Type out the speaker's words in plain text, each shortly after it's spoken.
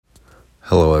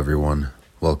Hello, everyone.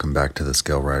 Welcome back to the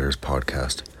Scale Riders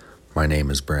podcast. My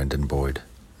name is Brandon Boyd,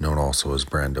 known also as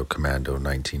Brando Commando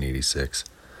 1986.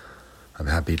 I'm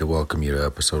happy to welcome you to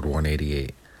episode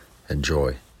 188.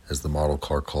 Enjoy, as the model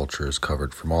car culture is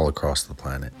covered from all across the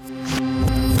planet.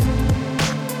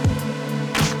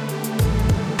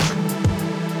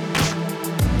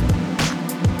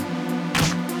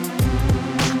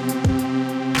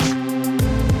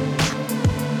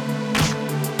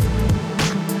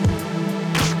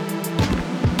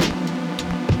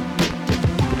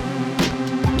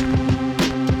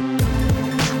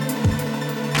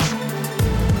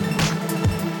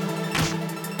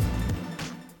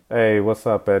 Hey, what's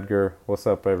up, Edgar? What's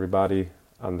up, everybody?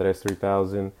 Andres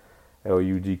 3000,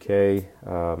 LUGK.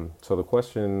 So the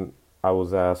question I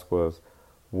was asked was,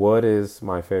 what is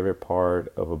my favorite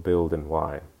part of a build and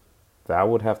why? That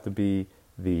would have to be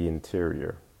the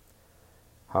interior.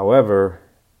 However,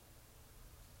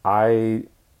 I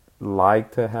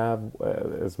like to have,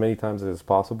 as many times as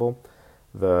possible,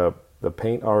 the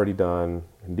paint already done,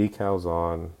 decals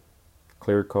on,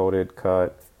 clear coated,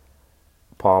 cut,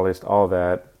 polished, all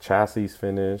that, chassis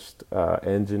finished,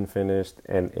 engine finished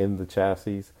and in the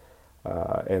chassis,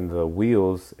 and the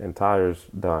wheels and tires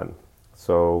done.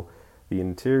 So the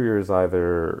interior is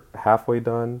either halfway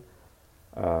done,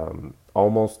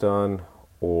 almost done,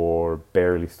 or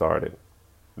barely started.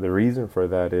 The reason for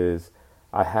that is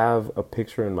I have a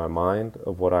picture in my mind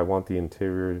of what I want the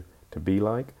interior to be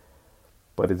like,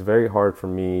 but it's very hard for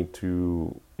me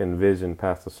to envision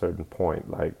past a certain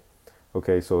point. Like,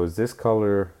 okay, so is this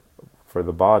color for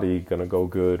the body going to go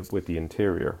good with the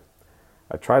interior?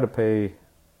 I try to pay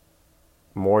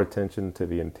more attention to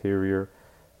the interior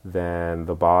than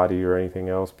the body or anything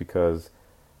else because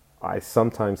I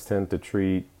sometimes tend to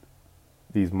treat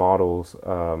these models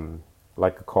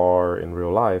like a car in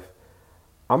real life.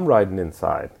 I'm riding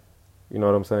inside. You know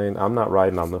what I'm saying? I'm not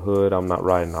riding on the hood. I'm not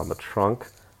riding on the trunk.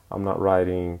 I'm not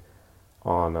riding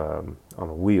on a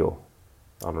wheel,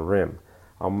 on a rim.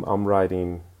 I'm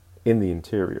riding in the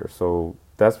interior, so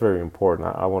that's very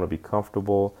important. I want to be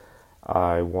comfortable.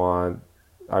 I want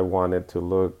it to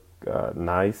look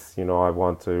nice. You know, I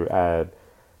want to add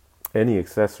any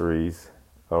accessories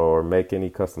or make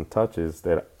any custom touches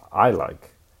that I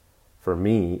like for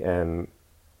me, and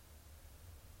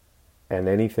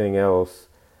anything else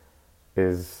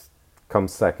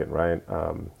comes second, right?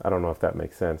 I don't know if that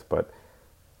makes sense, but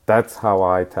that's how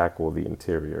I tackle the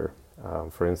interior.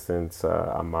 For instance,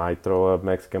 I might throw a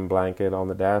Mexican blanket on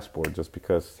the dashboard just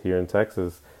because here in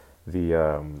Texas,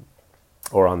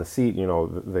 or on the seat, you know,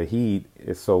 the heat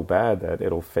is so bad that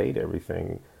it'll fade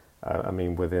everything. I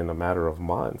mean, within a matter of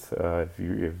months. If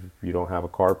you don't have a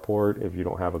carport, if you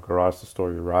don't have a garage to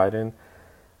store your ride in,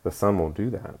 the sun won't do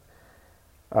that.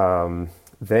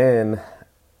 Then,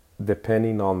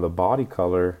 depending on the body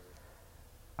color,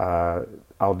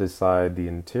 I'll decide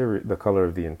the color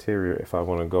of the interior, if I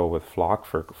want to go with flock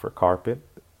for carpet,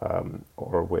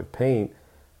 or with paint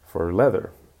for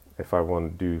leather. If I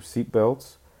want to do seat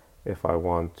belts, if I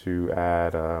want to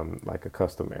add like a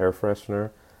custom air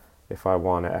freshener, if I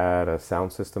want to add a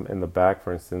sound system in the back,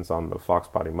 for instance, on the Fox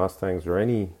Body Mustangs or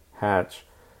any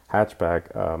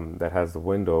hatchback that has the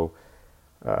window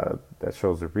that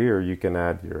shows the rear, you can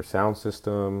add your sound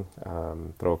system,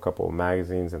 throw a couple of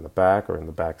magazines in the back or in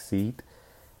the back seat,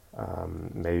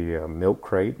 maybe a milk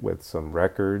crate with some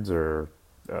records or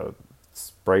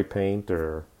spray paint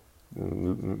or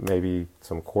maybe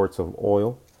some quarts of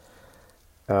oil.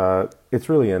 It's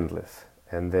really endless.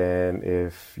 And then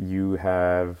if you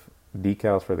have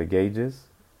decals for the gauges,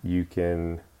 you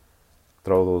can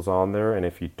throw those on there. And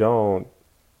if you don't,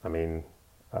 I mean,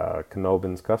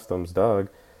 Knobens Customs, Doug,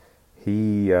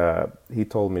 he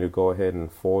told me to go ahead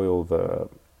and foil the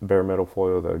bare metal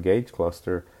foil the gauge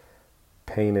cluster,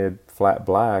 painted flat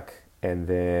black, and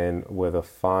then with a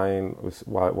fine,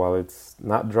 while it's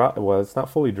not dry, well, it's not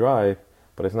fully dry,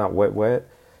 but it's not wet,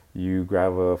 you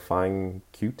grab a fine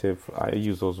Q-tip. I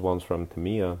use those ones from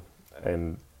Tamiya,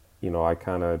 and you know, I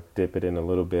kind of dip it in a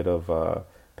little bit of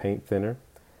paint thinner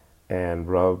and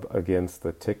rub against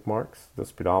the tick marks, the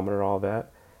speedometer, all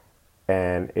that,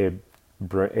 and it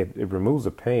removes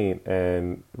the paint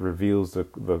and reveals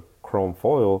the chrome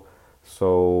foil.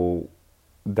 So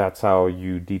that's how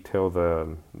you detail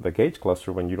the gauge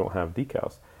cluster when you don't have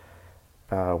decals.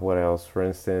 What else? For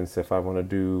instance, if I want to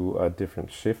do a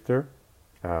different shifter,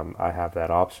 I have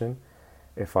that option.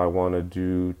 If I want to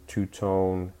do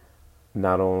two-tone,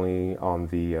 not only on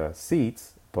the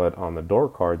seats, but on the door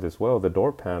cards as well, the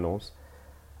door panels,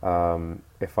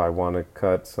 if I want to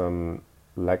cut some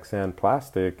Lexan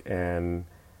plastic and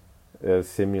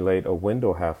simulate a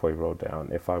window halfway rolled down,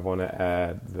 if I want to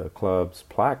add the club's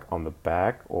plaque on the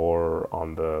back or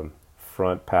on the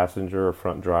front passenger or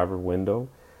front driver window,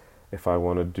 if I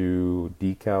want to do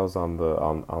decals on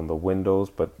the windows,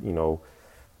 but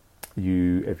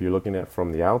if you're looking at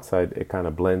from the outside, it kind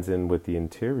of blends in with the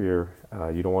interior.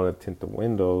 You don't want to tint the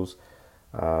windows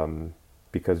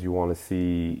because you want to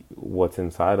see what's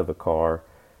inside of the car,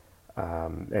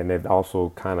 and it also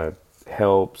kind of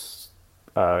helps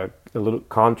a little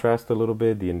contrast a little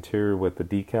bit the interior with the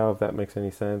decal, if that makes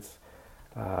any sense.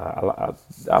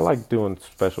 I like doing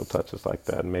special touches like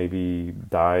that. Maybe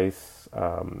dice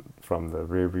from the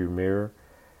rear view mirror.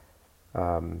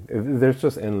 There's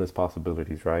just endless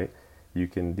possibilities, right? You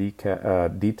can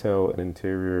detail an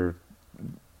interior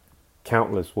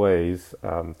countless ways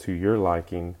to your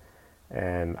liking,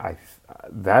 and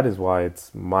that is why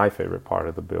it's my favorite part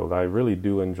of the build. I really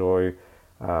do enjoy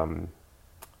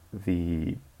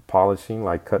the polishing,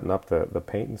 like cutting up the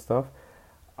paint and stuff.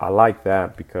 I like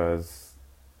that because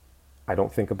I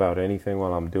don't think about anything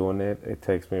while I'm doing it. It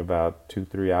takes me about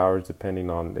 2-3 hours depending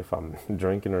on if I'm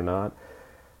drinking or not.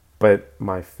 But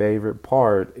my favorite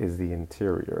part is the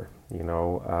interior.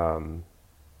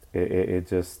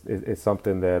 It's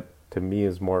something that to me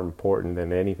is more important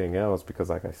than anything else, because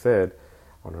like I said,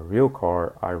 on a real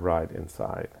car, I ride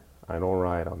inside. I don't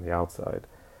ride on the outside.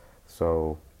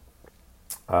 So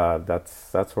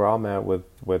that's where I'm at with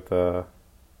the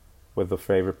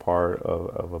favorite part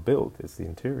of a build is the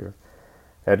interior.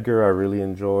 Edgar, I really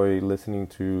enjoy listening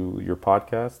to your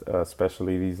podcast,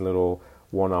 especially these little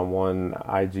one-on-one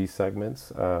IG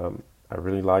segments. I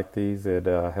really like these. It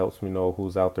helps me know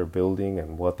who's out there building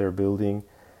and what they're building.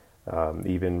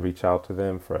 Even reach out to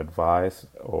them for advice,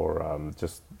 or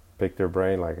just pick their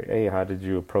brain, like, hey, how did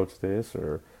you approach this?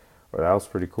 Or that was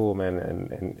pretty cool, man,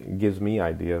 and it gives me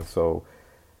ideas. So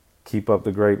keep up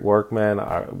the great work, man.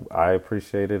 I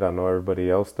appreciate it. I know everybody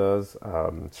else does.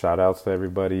 Shout outs to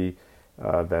everybody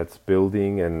that's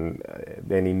building, and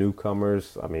any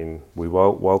newcomers. I mean, we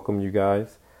welcome you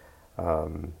guys.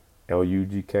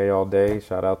 LUGK all day.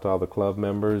 Shout out to all the club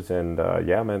members. And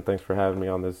yeah, man, thanks for having me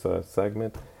on this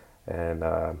segment. And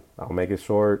I'll make it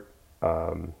short.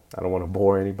 I don't want to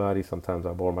bore anybody. Sometimes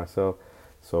I bore myself.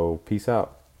 So peace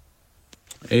out.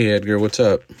 Hey, Edgar, what's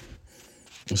up?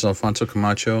 It's Alfonso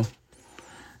Camacho,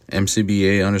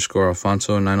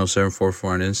 MCBA_Alfonso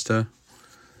 90744 on Insta.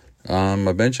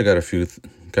 My bench, I got a few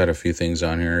things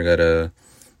on here. I got a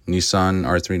Nissan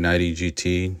R390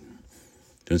 GT,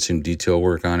 doing some detail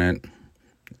work on it.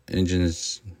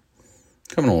 Engine's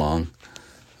coming along.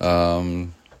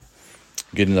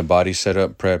 Getting the body set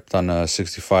up, prepped on a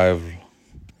 65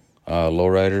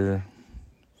 lowrider.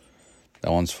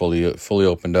 That one's fully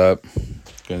opened up.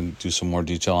 Gonna do some more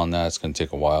detail on that. It's gonna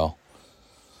take a while.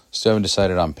 Still haven't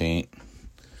decided on paint,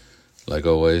 like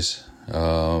always.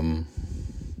 Other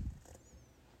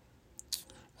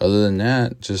than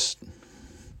that, just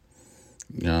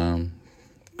doing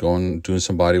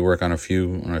some body work on a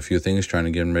few things, trying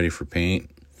to get them ready for paint.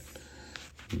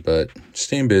 But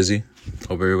staying busy.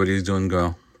 Hope everybody's doing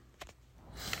well.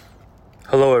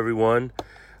 Hello, everyone.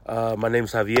 My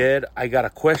name's Javier. I got a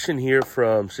question here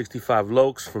from 65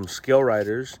 Lokes from Scale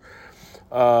Riders.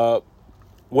 What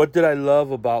did I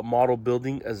love about model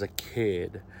building as a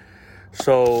kid?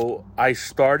 So I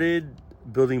started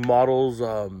building models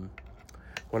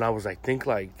when I was, I think,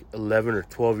 like 11 or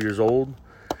 12 years old.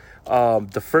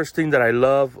 The first thing that I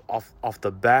love off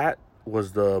the bat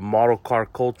was the model car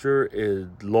culture is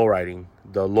lowriding.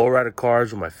 The lowrider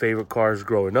cars were my favorite cars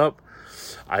growing up.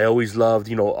 I always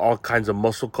loved, all kinds of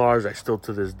muscle cars. I still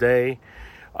to this day.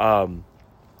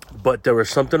 But there was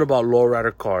something about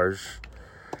lowrider cars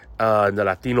and the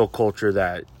Latino culture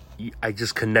that I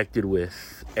just connected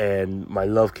with, and my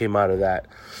love came out of that.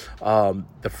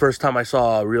 The first time I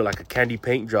saw a candy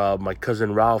paint job, my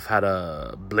cousin Ralph had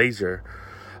a Blazer.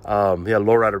 He had a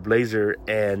lowrider Blazer,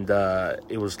 and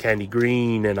it was candy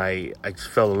green, and I just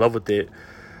fell in love with it.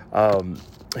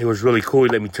 It was really cool. He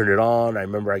let me turn it on. I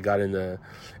remember I got in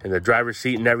the driver's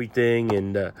seat and everything,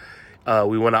 and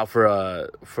we went out for a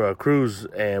cruise,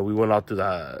 and we went out to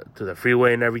the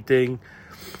freeway and everything.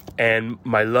 And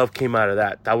my love came out of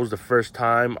that. That was the first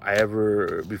time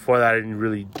before that I didn't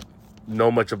really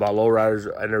know much about lowriders.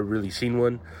 I never really seen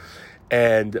one.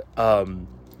 And I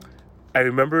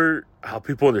remember how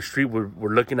people in the street were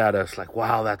looking at us like,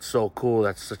 wow, that's so cool.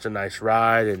 That's such a nice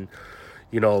ride. And,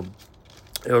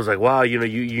 it was like, wow, you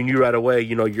knew right away,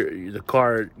 the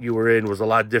car you were in was a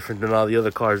lot different than all the other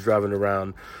cars driving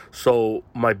around. So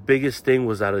my biggest thing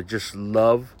was that I just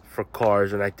love for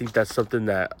cars. And I think that's something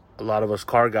that a lot of us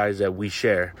car guys that we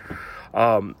share.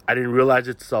 I didn't realize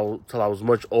it till I was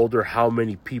much older how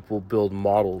many people build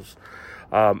models.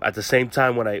 At the same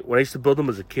time, when I used to build them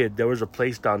as a kid, there was a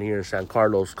place down here in San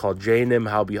Carlos called J&M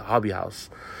Hobby House.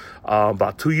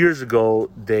 About 2 years ago,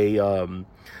 they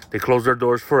closed their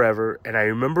doors forever, and I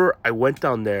remember I went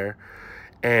down there,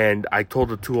 and I told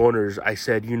the two owners, I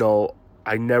said,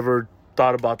 I never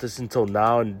thought about this until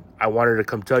now, and I wanted to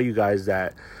come tell you guys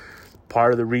that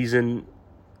part of the reason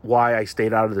why I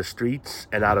stayed out of the streets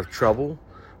and out of trouble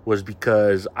was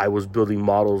because I was building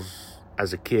models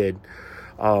as a kid.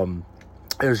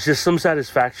 There's just some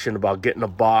satisfaction about getting a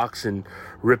box and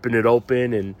ripping it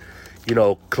open and,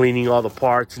 cleaning all the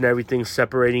parts and everything,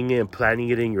 separating it and planning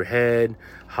it in your head,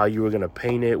 how you were going to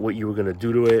paint it, what you were going to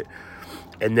do to it.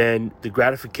 And then the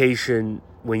gratification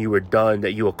when you were done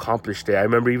that you accomplished it. I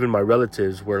remember even my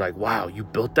relatives were like, wow, you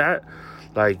built that?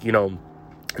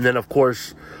 And then, of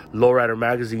course, Lowrider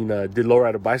Magazine, did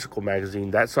Lowrider Bicycle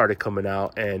Magazine, that started coming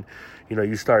out. And,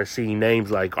 you started seeing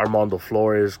names like Armando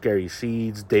Flores, Gary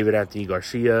Seeds, David Anthony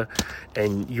Garcia.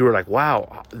 And you were like,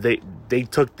 wow, they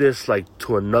took this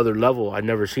to another level. I'd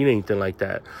never seen anything like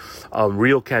that.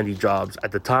 Real candy jobs.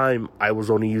 At the time, I was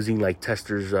only using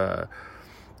Tester's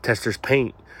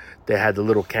paint. They had the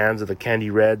little cans of the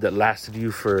candy red that lasted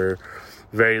you for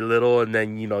very little. And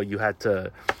then, you had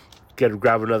to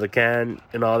grab another can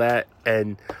and all that,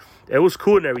 and it was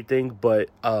cool and everything. But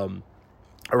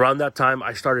around that time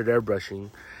I started airbrushing,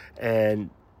 and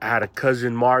I had a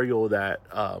cousin, Mario, that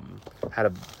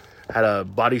had a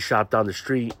body shop down the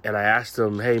street, and I asked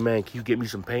him, hey man, can you get me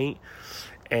some paint?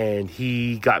 And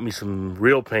he got me some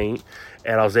real paint,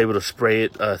 and I was able to spray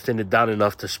it, thin it down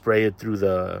enough to spray it through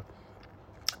the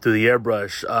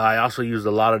airbrush. I also used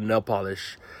a lot of nail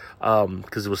polish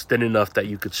because it was thin enough that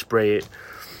you could spray it.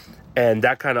 And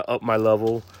that kind of upped my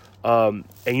level. And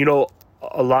a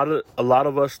lot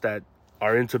of us that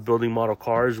are into building model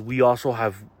cars, we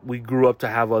grew up to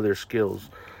have other skills,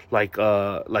 like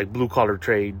blue collar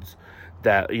trades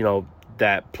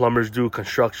that plumbers do,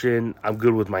 construction. I'm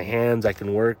good with my hands. I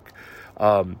can work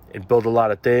and build a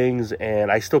lot of things, and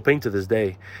I still paint to this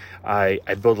day. I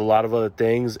build a lot of other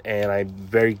things, and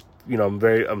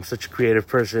I'm such a creative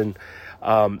person,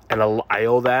 and I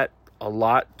owe that a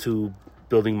lot to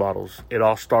building models. It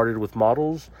all started with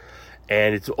models,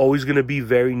 and it's always going to be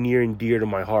very near and dear to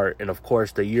my heart. And of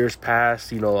course, the years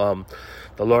passed. The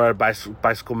Lowrider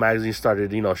Bicycle Magazine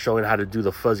started, showing how to do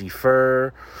the fuzzy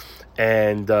fur,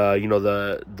 and I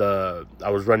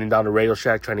was running down the Radio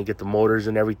Shack trying to get the motors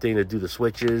and everything to do the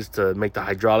switches, to make the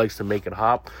hydraulics, to make it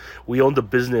hop. We owned a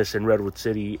business in Redwood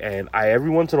City, and every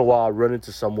once in a while I run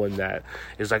into someone that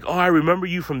is like, oh, I remember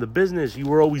you from the business. You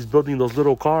were always building those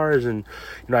little cars, and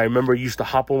I remember you used to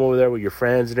hop them over there with your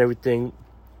friends and everything.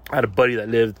 I had a buddy that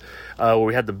lived where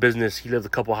we had the business. He lived a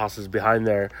couple houses behind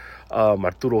there,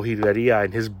 Arturo Hirgaria,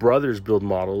 and his brothers build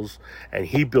models, and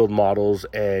he built models.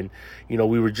 And,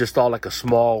 we were just all like a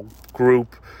small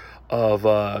group of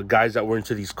guys that were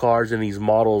into these cars and these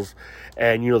models.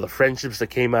 And, the friendships that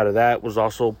came out of that was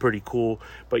also pretty cool.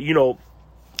 But,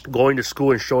 going to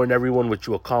school and showing everyone what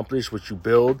you accomplish, what you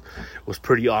build, was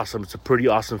pretty awesome. It's a pretty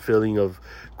awesome feeling of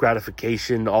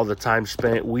gratification, all the time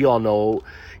spent. We all know,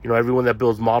 everyone that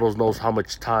builds models knows how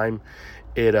much time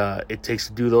it takes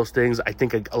to do those things. I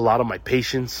think a lot of my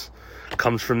patience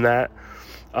comes from that.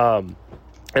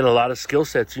 And a lot of skill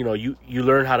sets, you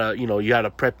learn how to, you got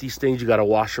to prep these things. You got to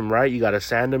wash them right. You got to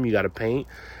sand them. You got to paint.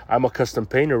 I'm a custom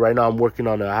painter. Right now I'm working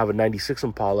on I have a 96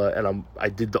 Impala, and I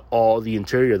did all the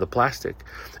interior, the plastic.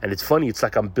 And it's funny. It's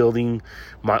like I'm building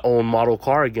my own model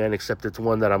car again, except it's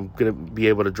one that I'm going to be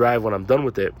able to drive when I'm done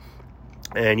with it.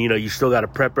 And, you still got to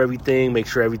prep everything, make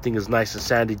sure everything is nice and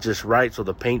sanded just right so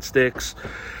the paint sticks.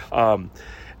 The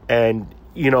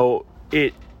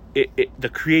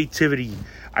creativity.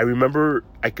 I remember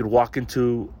I could walk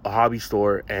into a hobby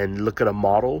store and look at a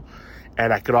model,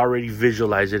 and I could already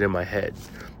visualize it in my head.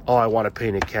 Oh, I want to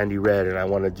paint it candy red, and I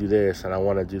want to do this, and I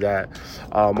want to do that.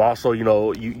 Also,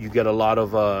 you get a lot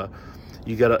of a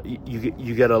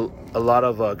lot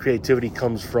of creativity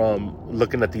comes from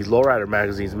looking at these lowrider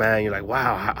magazines. Man, you're like,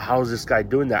 wow, how is this guy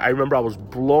doing that? I remember I was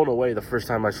blown away the first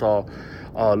time I saw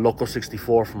Loco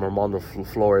 64 from Armando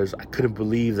Flores. I couldn't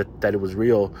believe that it was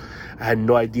real. I had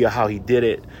no idea how he did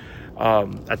it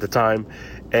at the time,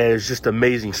 and it's just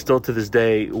amazing. Still to this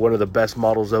day, one of the best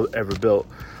models I've ever built.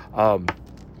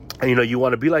 And, you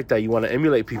want to be like that. You want to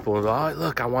emulate people and go, oh,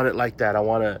 look, I want it like that. I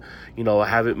want to,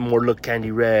 have it more look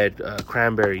candy red,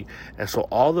 cranberry. And so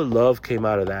all the love came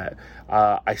out of that.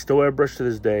 I still airbrush to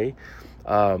this day.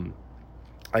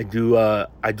 I do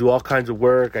all kinds of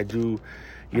work. I do,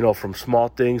 from small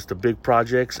things to big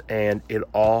projects, and it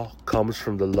all comes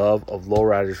from the love of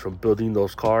lowriders, from building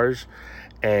those cars.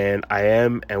 And I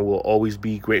am and will always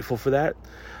be grateful for that.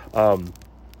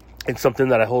 It's something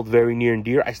that I hold very near and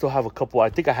dear. I still have a couple. I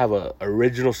think I have a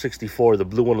original 64, the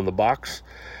blue one in the box,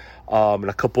 and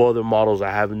a couple other models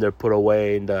I have in there put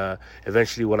away. And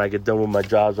eventually, when I get done with my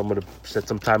jobs, I'm going to set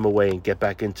some time away and get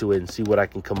back into it and see what I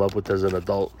can come up with as an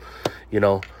adult.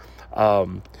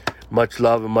 Much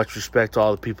love and much respect to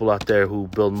all the people out there who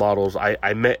build models.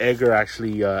 I met Edgar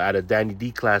actually at a Danny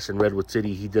D class in Redwood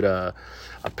City. He did a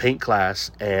paint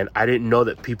class, and I didn't know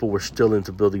that people were still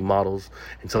into building models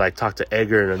until I talked to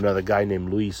Edgar and another guy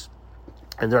named Luis.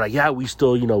 And they're like, yeah, we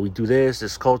still, we do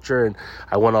this culture. And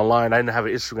I went online. I didn't have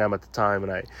an Instagram at the time,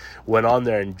 and I went on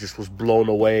there and just was blown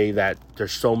away that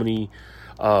there's so many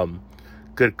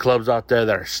good clubs out there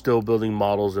that are still building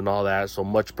models and all that. So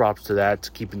much props to that,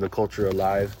 to keeping the culture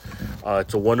alive.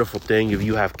 It's a wonderful thing. If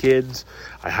you have kids,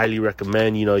 I highly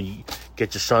recommend, you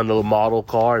get your son a little model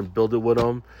car and build it with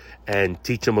them and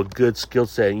teach them a good skill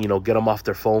set, get them off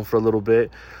their phone for a little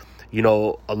bit.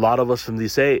 A lot of us from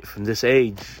this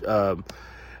age,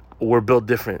 we're built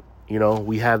different.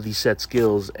 We have these set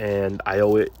skills, and I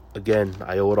owe it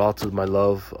all to my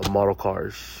love of model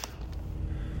cars.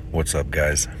 What's up,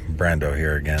 guys? Brando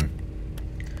here again.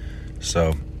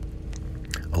 So,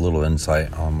 a little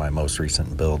insight on my most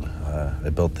recent build. I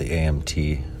built the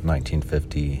AMT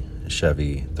 1950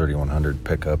 Chevy 3100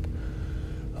 pickup.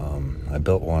 I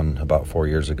built one about 4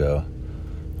 years ago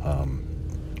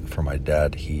for my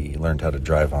dad. He learned how to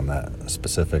drive on that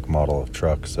specific model of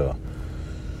truck, so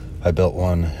I built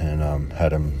one and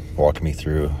had him walk me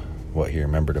through what he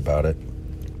remembered about it.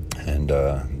 And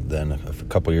then a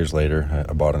couple years later,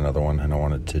 I bought another one, and I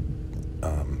wanted to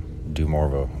do more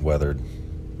of a weathered,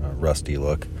 rusty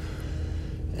look.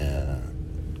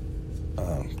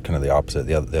 Kind of the opposite.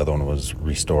 The other one was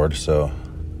restored, so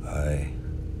I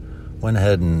went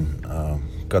ahead and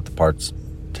got the parts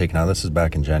taken out. This is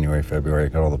back in January, February. I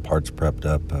got all the parts prepped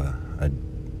up. I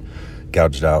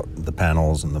gouged out the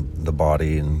panels and the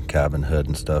body and cabin hood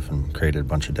and stuff and created a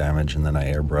bunch of damage, and then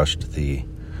I airbrushed the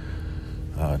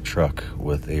truck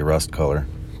with a rust color.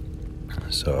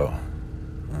 So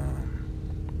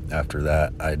after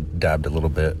that, I dabbed a little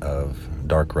bit of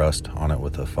dark rust on it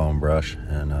with a foam brush,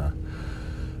 and I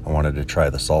wanted to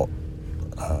try the salting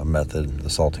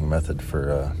method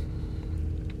for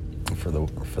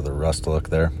the rust look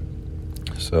there.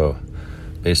 So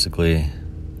basically,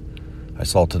 I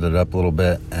salted it up a little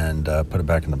bit and put it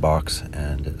back in the box,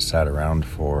 and it sat around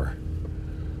for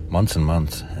months and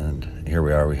months, and here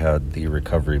we are. We had the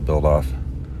recovery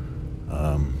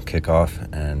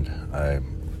kickoff, and I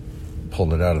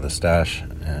pulled it out of the stash,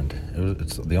 and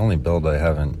it's the only build I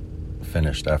haven't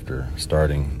finished after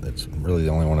starting. It's really the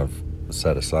only one I've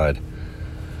set aside,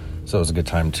 so it was a good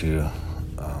time to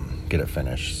get it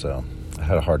finished. So I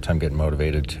had a hard time getting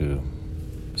motivated to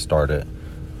start it.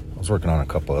 I was working on a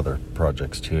couple other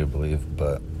projects too, I believe,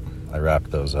 but I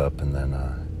wrapped those up, and then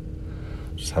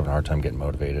just having a hard time getting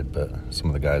motivated. But some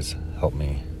of the guys helped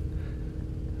me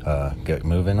get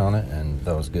moving on it, and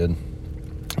that was good.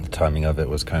 The timing of it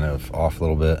was kind of off a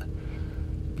little bit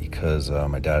because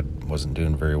my dad wasn't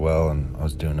doing very well, and I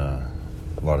was doing a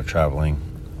lot of traveling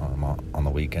on the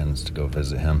weekends to go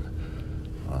visit him.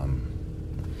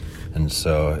 And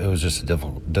so it was just a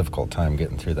difficult time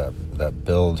getting through that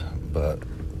build, but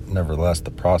nevertheless,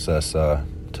 the process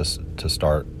to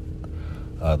start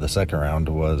the second round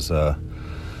was I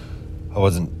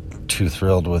wasn't too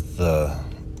thrilled with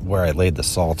where I laid the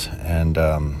salt, and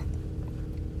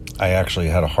I actually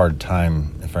had a hard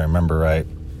time, if I remember right,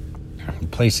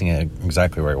 placing it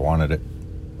exactly where I wanted it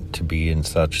to be and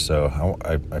such. So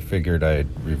I figured I'd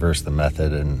reverse the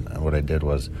method, and what I did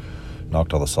was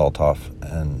knocked all the salt off,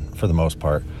 and for the most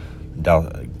part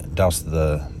doused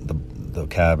the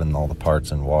cab and all the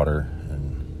parts in water,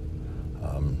 and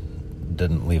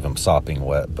didn't leave them sopping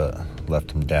wet, but left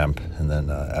them damp, and then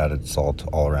added salt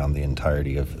all around the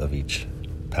entirety of each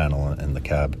panel and the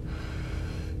cab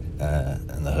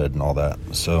and the hood and all that.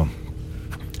 So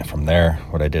from there,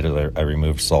 what I did is I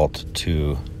removed salt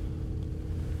to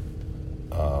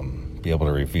be able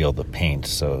to reveal the paint,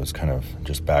 so it's kind of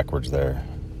just backwards there.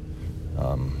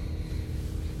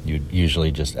 You'd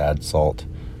usually just add salt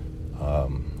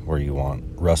where you want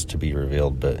rust to be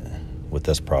revealed, but with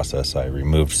this process I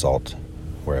removed salt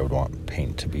where I would want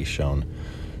paint to be shown.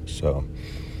 So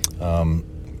I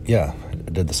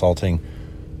did the salting,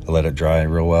 I let it dry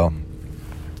real well,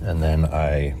 and then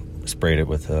I sprayed it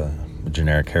with a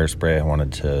generic hairspray. I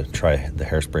wanted to try the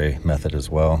hairspray method as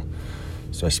well,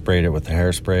 so I sprayed it with the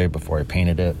hairspray before I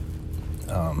painted it.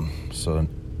 So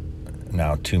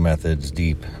now 2 methods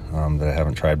deep that I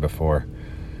haven't tried before.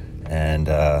 And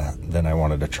then I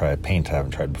wanted to try a paint I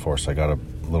haven't tried before, so I got a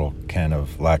little can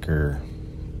of lacquer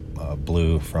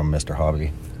blue from Mr.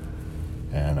 Hobby.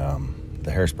 And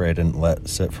the hairspray I didn't let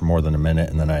sit for more than a minute,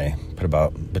 and then I put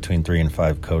about between 3 and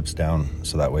 5 coats down,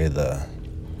 so that way the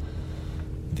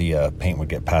paint would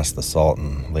get past the salt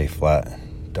and lay flat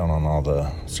down on all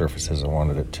the surfaces I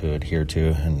wanted it to adhere to,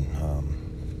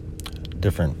 and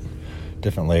different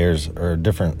layers or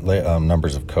different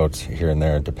numbers of coats here and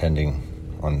there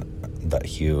depending on that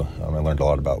hue. I learned a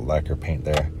lot about lacquer paint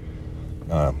there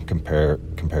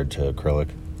compared to acrylic.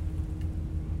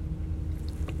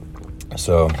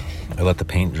 So I let the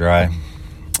paint dry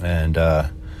and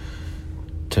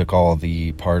took all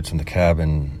the parts in the cab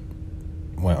and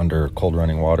went under cold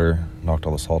running water, knocked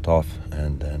all the salt off,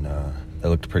 and then that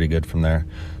looked pretty good from there.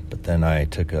 But then I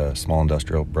took a small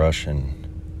industrial brush and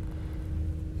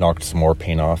knocked some more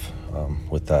paint off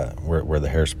with that where the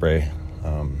hairspray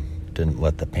didn't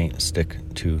let the paint stick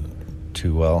too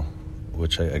well,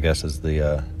 which I guess is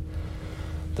the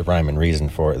rhyme and reason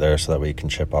for it there, so that way you can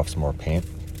chip off some more paint.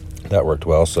 That worked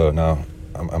well, so now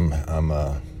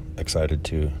I'm excited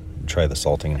to try the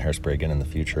salting and hairspray again in the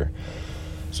future.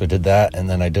 So I did that, and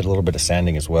then I did a little bit of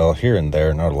sanding as well, here and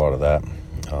there, not a lot of that.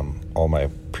 All my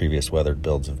previous weathered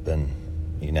builds have been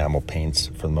enamel paints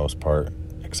for the most part,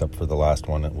 except for the last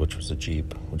one, which was a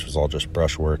Jeep, which was all just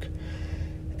brushwork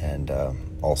and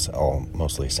all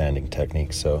mostly sanding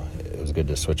techniques, so it was good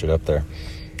to switch it up there.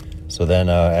 So then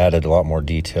I added a lot more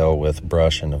detail with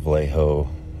brush and a Vallejo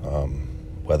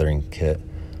weathering kit,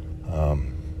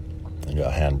 and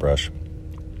a hand brush,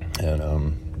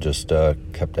 and just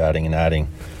kept adding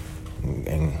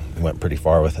and went pretty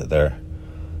far with it there.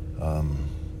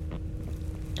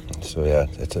 So yeah,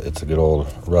 it's a good old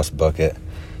rust bucket.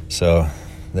 So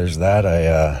there's that.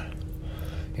 I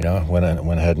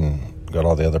went ahead and got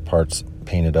all the other parts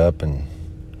painted up and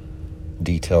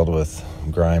detailed with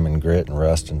grime and grit and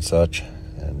rust and such.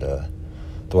 And the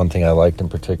one thing I liked in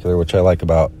particular, which I like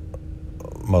about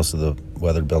most of the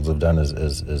weathered builds I've done,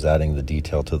 is adding the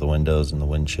detail to the windows and the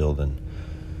windshield and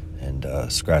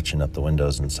scratching up the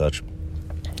windows and such.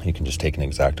 You can just take an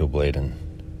X-Acto blade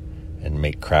and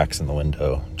make cracks in the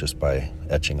window just by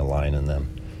etching a line in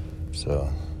them.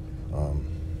 So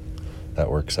that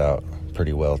works out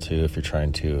pretty well too if you're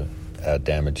trying to add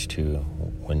damage to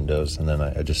windows. And then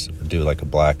I just do like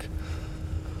a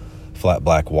flat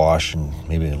black wash and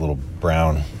maybe a little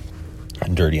brown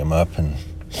and dirty them up, and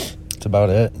that's about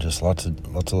it. Just lots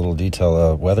of little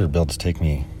detail. Weathered builds take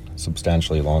me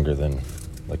substantially longer than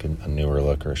like a newer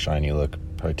look or a shiny look,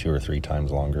 probably 2 or 3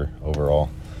 times longer overall.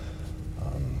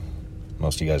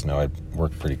 Most of you guys know I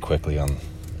work pretty quickly on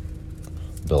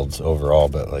builds overall,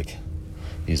 but like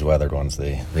these weathered ones,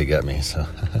 they get me. So,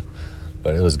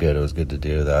 but it was good. It was good to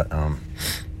do that.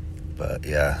 But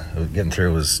yeah, getting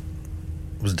through was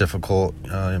difficult.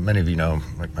 Many of you know,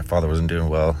 like my father wasn't doing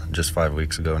well just 5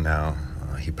 weeks ago now.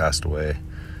 He passed away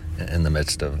in the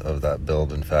midst of that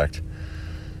build, in fact.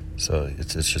 So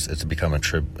it's become a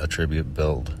tribute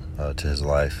build to his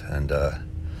life, and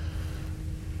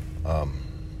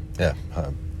yeah,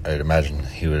 I'd imagine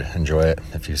he would enjoy it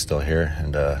if he's still here.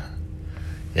 And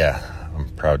yeah, I'm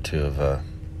proud to have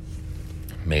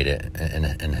made it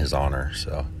in his honor.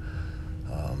 So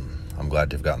I'm glad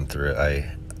to have gotten through it.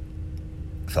 I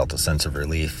felt a sense of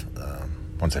relief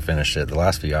once I finished it. The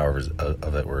last few hours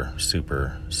of it were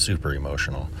super, super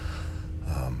emotional.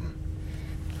 I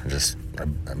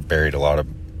buried a lot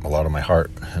of my heart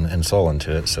and soul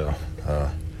into it. So,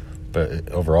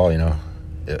 but overall,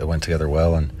 it went together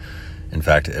well, and in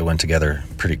fact, it went together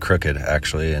pretty crooked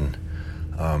actually, and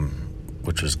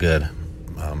which was good.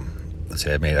 Let's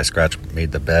see, I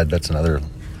made the bed. That's another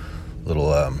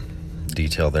little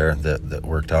detail there that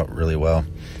worked out really well.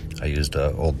 I used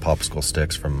old popsicle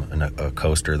sticks from a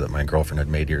coaster that my girlfriend had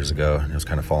made years ago, and it was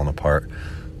kind of falling apart.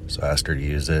 So I asked her to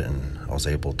use it, and I was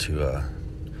able to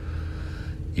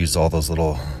use all those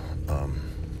little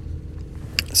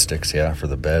sticks, for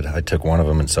the bed. I took one of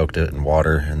them and soaked it in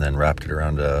water and then wrapped it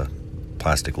around a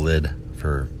plastic lid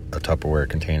for a Tupperware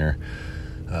container,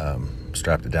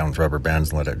 strapped it down with rubber bands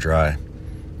and let it dry,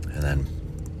 and then,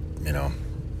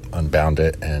 unbound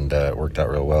it, and it worked out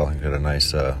real well. I got a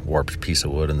nice warped piece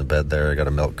of wood in the bed there. I got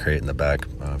a milk crate in the back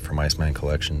from Iceman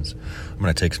Collections. I'm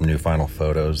going to take some new final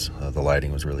photos. The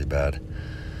lighting was really bad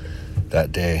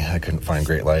that day. I couldn't find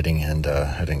great lighting, and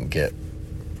I didn't get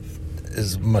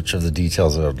as much of the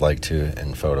details that I'd like to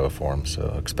in photo form,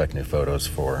 so expect new photos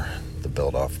for the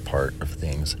build-off part of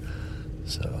things.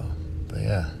 So, but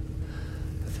yeah,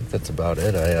 I think that's about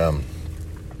it.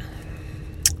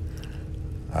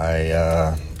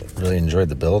 I really enjoyed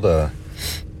the build.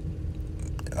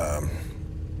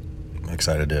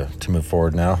 Excited to move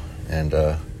forward now, and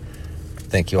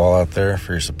thank you all out there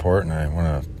for your support. And I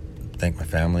want to thank my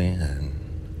family and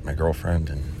my girlfriend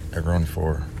and everyone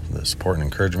for the support and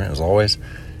encouragement as always.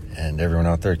 And everyone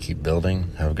out there, keep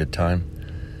building, have a good time,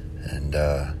 and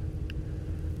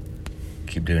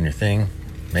keep doing your thing,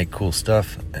 make cool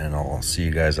stuff, and I'll see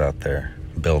you guys out there.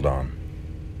 Build on.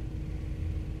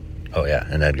 Oh yeah,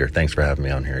 and Edgar, thanks for having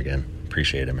me on here again.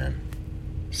 Appreciate it, man.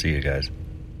 See you guys.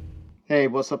 Hey,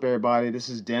 what's up, everybody? This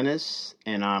is Dennis,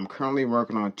 and I'm currently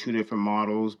working on 2 different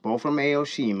models, both from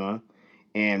Aoshima,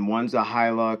 and one's a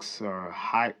Hilux or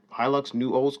Hilux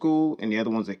New Old School, and the other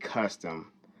one's a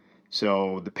custom.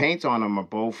 So the paints on them are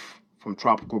both from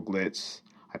Tropical Glitz.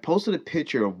 I posted a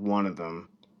picture of one of them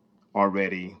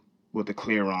already with the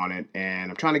clear on it, and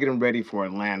I'm trying to get them ready for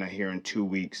Atlanta here in 2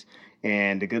 weeks.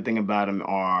 And the good thing about them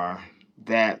are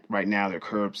that right now they're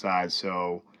curbside,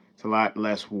 so it's a lot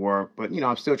less work, but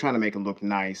I'm still trying to make it look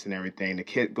nice and everything. The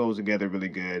kit goes together really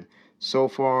good. So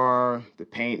far, the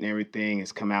paint and everything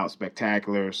has come out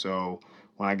spectacular. So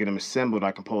when I get them assembled,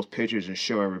 I can post pictures and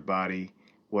show everybody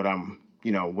what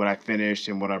what I finished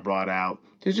and what I brought out.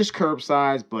 They're just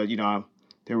curbside, but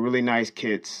they're really nice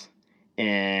kits.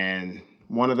 And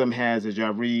one of them has the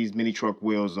Javrese mini truck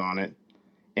wheels on it,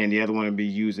 and the other one will be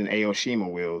using Aoshima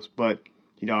wheels. But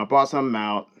I brought something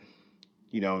out,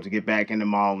 to get back into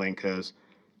modeling, because,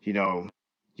 you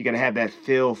got to have that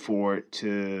feel for it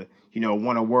to,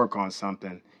 want to work on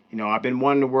something. I've been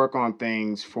wanting to work on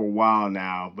things for a while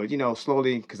now, but,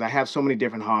 slowly, because I have so many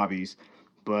different hobbies,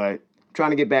 but I'm trying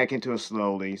to get back into it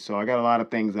slowly. So I got a lot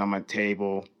of things on my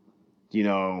table,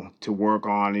 to work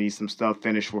on. I need some stuff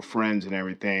finished for friends and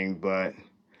everything, but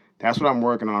that's what I'm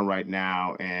working on right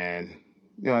now. And,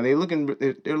 they're looking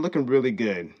really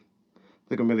good.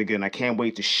 Looking really good, and I can't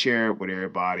wait to share it with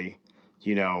everybody,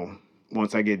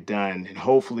 once I get done. And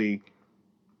hopefully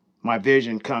my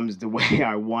vision comes the way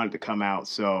I want it to come out.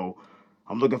 So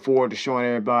I'm looking forward to showing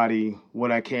everybody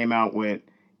what I came out with,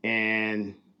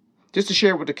 and just to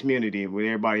share with the community, with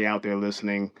everybody out there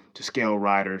listening to Scale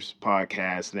Riders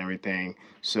podcast and everything.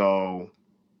 So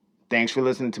thanks for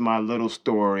listening to my little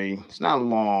story. It's not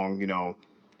long,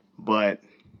 but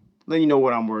letting you know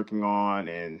what I'm working on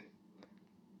and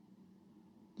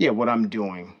what I'm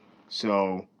doing.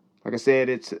 So, like I said,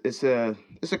 it's a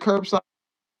curbside.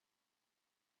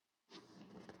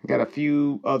 I got a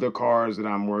few other cars that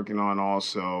I'm working on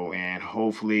also, and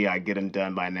hopefully I get them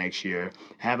done by next year.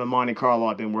 I have a Monte Carlo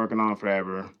I've been working on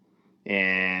forever,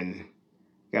 and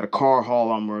got a car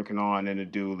haul I'm working on in a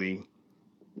dually,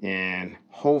 and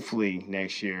hopefully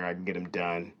next year I can get them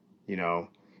done.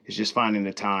 It's just finding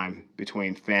the time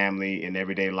between family and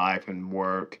everyday life and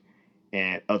work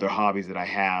and other hobbies that I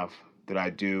have, that I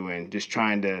do, and just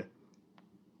trying to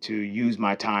use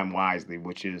my time wisely,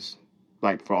 which is,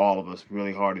 like, for all of us,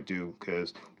 really hard to do,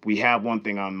 because we have one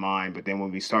thing on mind, but then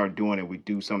when we start doing it, we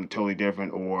do something totally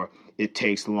different, or it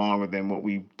takes longer than what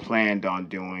we planned on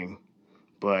doing.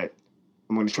 But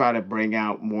I'm going to try to bring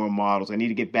out more models. I need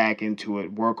to get back into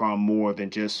it, work on more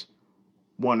than just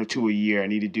 1 or 2 a year. I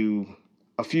need to do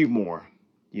a few more,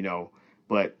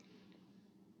 but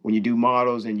when you do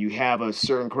models and you have a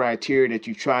certain criteria that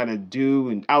you try to do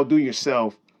and outdo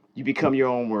yourself, you become your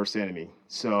own worst enemy.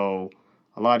 So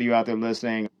a lot of you out there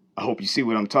listening, I hope you see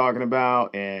what I'm talking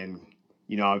about. And,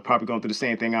 I'm probably going through the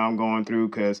same thing I'm going through,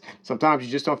 because sometimes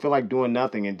you just don't feel like doing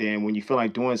nothing. And then when you feel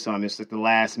like doing something, it's at the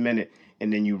last minute,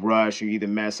 and then you rush or you either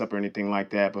mess up or anything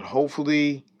like that. But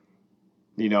hopefully,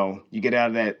 you get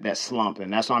out of that slump.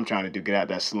 And that's what I'm trying to do, get out of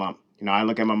that slump. I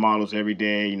look at my models every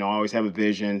day, I always have a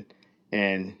vision.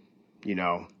 And,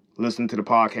 listen to the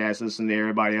podcast, listen to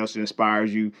everybody else that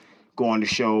inspires you, go on to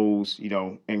shows,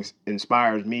 and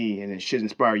inspires me, and it should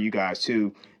inspire you guys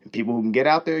too. And people who can get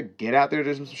out there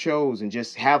to some shows and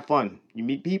just have fun. You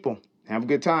meet people, have a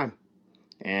good time.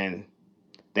 And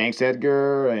thanks,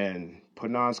 Edgar, and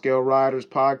putting on Scale Riders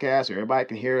podcast, so everybody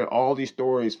can hear all these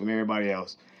stories from everybody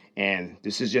else. And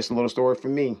this is just a little story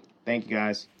from me. Thank you,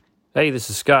 guys. Hey, this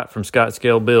is Scott from Scott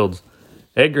Scale Builds.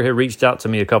 Edgar had reached out to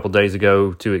me a couple days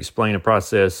ago to explain a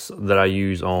process that I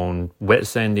use on wet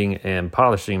sanding and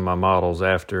polishing my models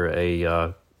after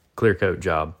a clear coat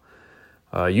job.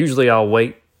 Usually I'll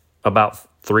wait about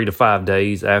 3 to 5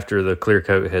 days after the clear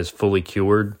coat has fully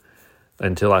cured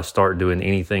until I start doing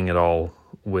anything at all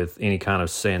with any kind of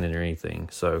sanding or anything.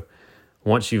 So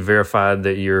once you've verified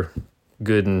that you're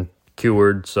good and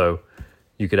cured, so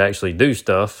you could actually do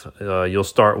stuff, you'll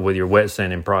start with your wet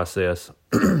sanding process.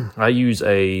 I use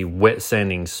a wet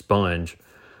sanding sponge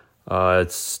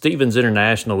Stevens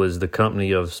International is the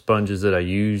company of sponges that I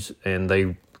use, and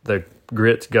the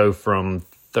grits go from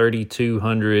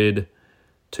 3,200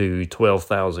 to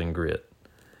 12,000 grit.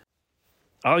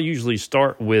 I'll usually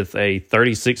start with a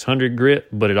 3,600 grit,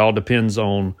 but it all depends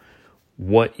on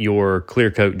what your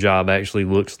clear coat job actually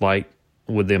looks like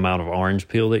with the amount of orange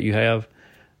peel that you have.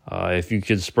 If you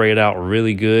could spray it out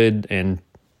really good and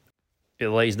it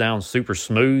lays down super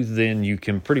smooth, then you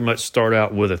can pretty much start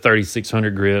out with a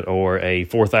 3,600 grit or a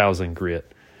 4,000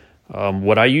 grit.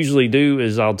 What I usually do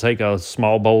is I'll take a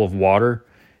small bowl of water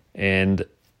and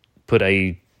put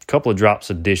a couple of drops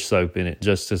of dish soap in it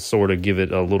just to sort of give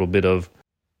it a little bit of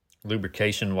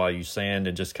lubrication while you sand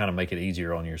and just kind of make it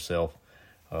easier on yourself.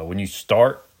 When you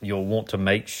start, you'll want to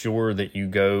make sure that you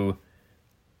go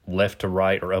left to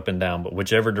right or up and down, but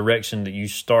whichever direction that you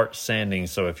start sanding.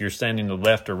 So if you're sanding the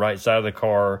left or right side of the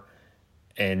car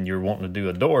and you're wanting to do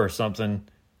a door or something,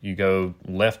 you go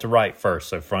left to right first,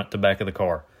 so front to back of the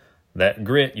car. That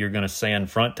grit, you're going to sand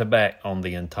front to back on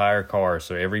the entire car.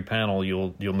 So every panel,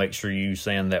 you'll make sure you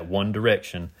sand that one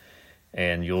direction,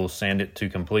 and you'll sand it to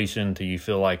completion till you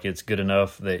feel like it's good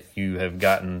enough that you have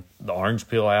gotten the orange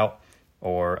peel out,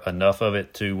 or enough of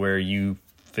it to where you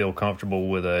feel comfortable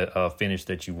with a finish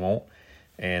that you want.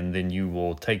 And then you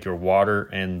will take your water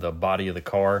and the body of the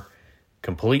car,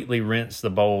 completely rinse the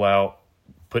bowl out,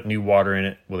 put new water in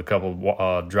it with a couple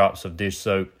of drops of dish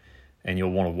soap, and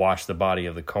you'll want to wash the body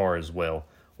of the car as well.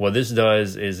 What this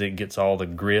does is it gets all the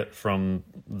grit from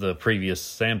the previous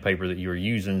sandpaper that you were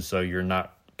using, so you're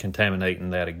not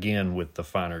contaminating that again with the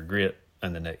finer grit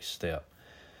in the next step.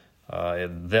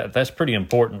 That's pretty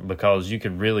important, because you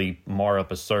could really mar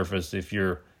up a surface if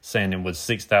you're sanding with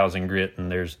 6,000 grit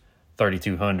and there's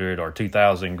 3,200 or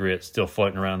 2,000 grit still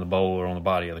floating around the bowl or on the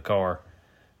body of the car.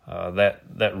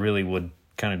 That really would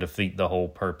kind of defeat the whole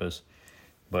purpose.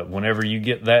 But whenever you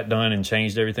get that done and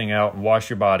changed everything out and wash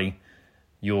your body,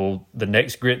 the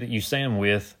next grit that you sand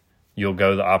with, you'll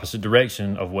go the opposite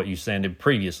direction of what you sanded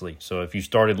previously. So if you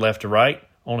started left to right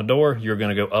on a door, you're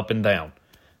going to go up and down.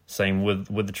 Same with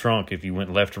the trunk. If you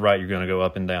went left to right, you're going to go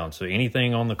up and down. So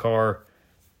anything on the car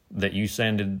that you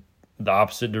sanded the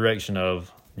opposite direction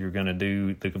of, you're going to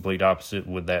do the complete opposite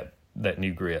with that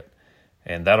new grit.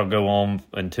 And that'll go on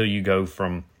until you go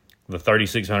from the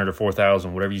 3,600 or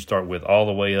 4,000, whatever you start with, all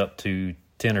the way up to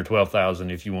 10 or 12,000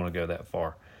 if you want to go that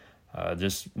far.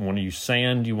 Just when you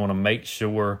sand, you want to make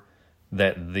sure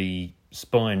that the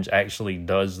sponge actually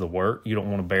does the work. You don't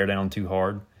want to bear down too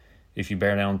hard. If you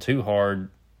bear down too hard,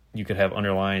 you could have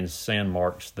underlying sand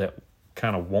marks that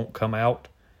kind of won't come out,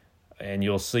 and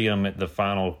you'll see them at the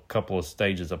final couple of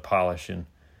stages of polishing.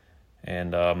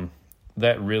 And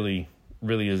that really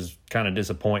is kind of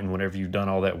disappointing whenever you've done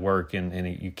all that work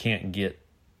and you can't get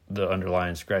the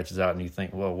underlying scratches out, and you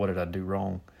think, well, what did I do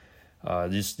wrong?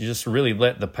 Just really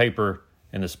let the paper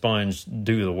and the sponge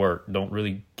do the work. Don't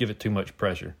really give it too much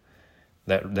pressure.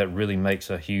 That really makes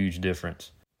a huge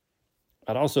difference.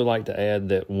 I'd also like to add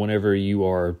that whenever you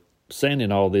are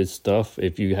sanding all this stuff,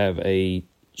 if you have a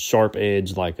sharp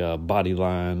edge like a body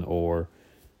line or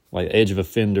like edge of a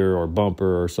fender or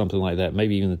bumper or something like that,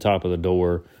 maybe even the top of the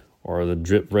door or the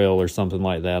drip rail or something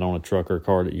like that on a truck or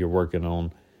car that you're working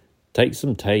on, take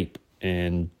some tape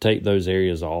and tape those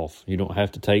areas off. You don't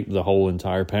have to tape the whole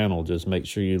entire panel. Just make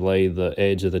sure you lay the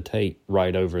edge of the tape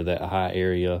right over that high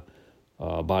area,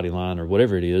 body line or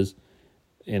whatever it is,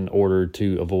 in order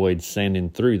to avoid sanding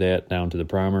through that down to the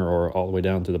primer or all the way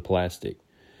down to the plastic.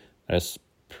 That's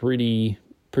pretty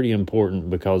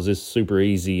important, because it's super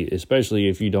easy, especially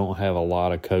if you don't have a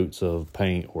lot of coats of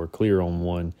paint or clear on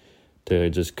one,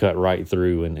 to just cut right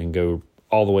through and go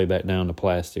all the way back down to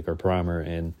plastic or primer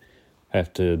and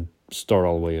have to start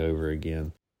all the way over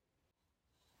again.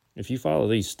 If you follow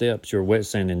these steps, your wet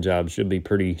sanding job should be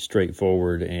pretty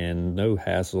straightforward and no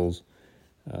hassles.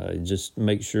 Just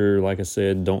make sure, like I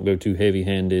said, don't go too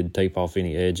heavy-handed, tape off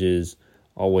any edges,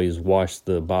 always wash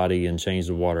the body and change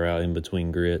the water out in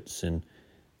between grits, and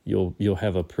you'll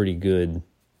have a pretty good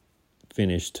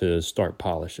finish to start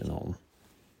polishing on.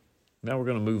 Now we're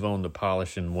going to move on to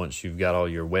polishing once you've got all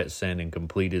your wet sanding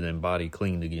completed and body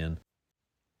cleaned again.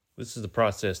 This is the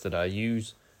process that I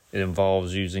use. It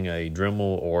involves using a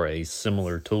Dremel or a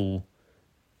similar tool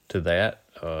to that,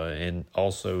 and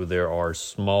also there are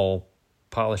small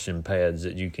polishing pads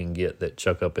that you can get that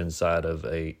chuck up inside of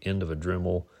a end of a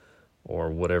Dremel or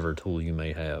whatever tool you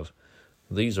may have.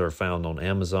 These are found on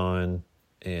Amazon,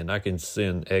 and I can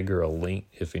send Edgar a link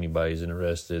if anybody's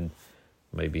interested.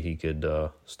 Maybe he could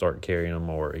start carrying them,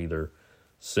 or either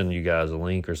send you guys a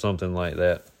link or something like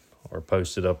that, or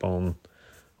post it up on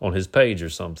on his page or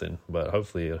something, but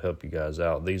hopefully it'll help you guys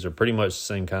out. These are pretty much the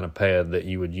same kind of pad that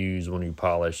you would use when you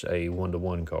polish a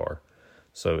 1-to-1 car.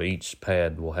 So each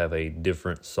pad will have a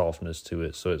different softness to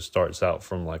it. So it starts out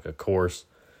from like a coarse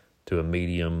to a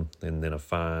medium and then a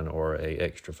fine or a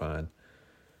extra fine.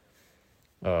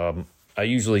 I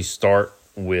usually start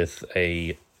with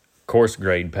a coarse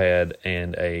grade pad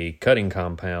and a cutting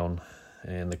compound.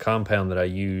 And the compound that I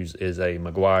use is a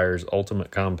Meguiar's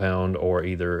Ultimate Compound or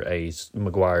either a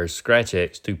Meguiar's Scratch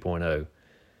X 2.0.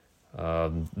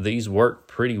 These work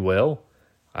pretty well.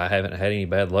 I haven't had any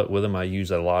bad luck with them. I use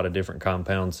a lot of different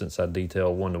compounds since I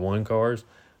detail 1-to-1 cars,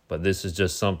 but this is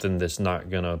just something that's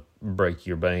not going to break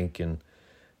your bank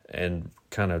and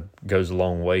kind of goes a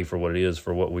long way for what it is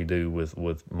for what we do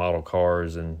with model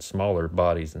cars and smaller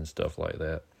bodies and stuff like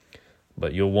that.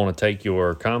 But you'll want to take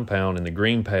your compound and the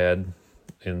green pad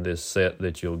in this set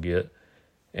that you'll get,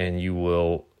 and you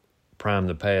will prime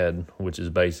the pad, which is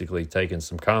basically taking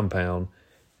some compound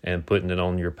and putting it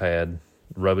on your pad,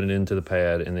 rubbing it into the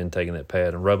pad, and then taking that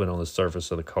pad and rubbing it on the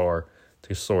surface of the car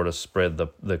to sort of spread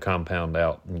the compound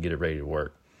out and get it ready to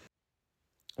work.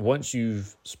 Once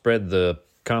you've spread the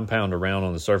compound around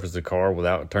on the surface of the car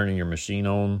without turning your machine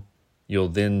on, you'll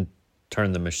then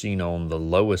turn the machine on the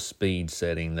lowest speed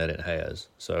setting that it has.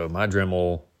 So my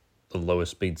Dremel, the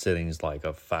lowest speed setting is like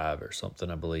a 5 or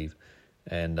something, I believe.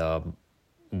 And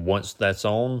once that's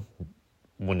on,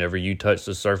 whenever you touch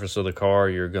the surface of the car,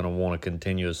 you're going to want to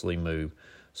continuously move.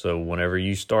 So whenever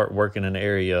you start working an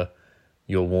area,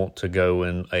 you'll want to go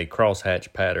in a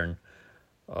crosshatch pattern,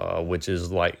 which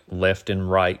is like left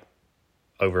and right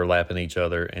overlapping each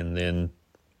other. And then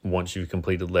once you've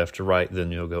completed left to right, then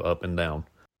you'll go up and down.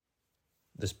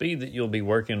 The speed that you'll be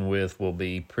working with will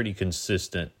be pretty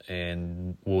consistent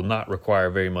and will not require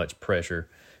very much pressure.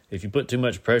 If you put too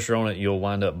much pressure on it, you'll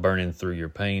wind up burning through your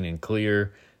paint and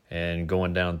clear and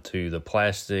going down to the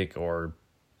plastic, or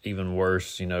even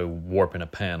worse, warping a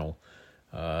panel.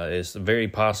 It's very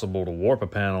possible to warp a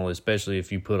panel, especially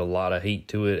if you put a lot of heat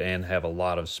to it and have a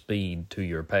lot of speed to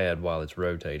your pad while it's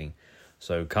rotating.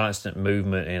 So constant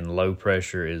movement and low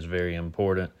pressure is very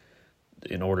important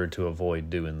in order to avoid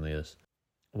doing this.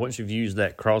 Once you've used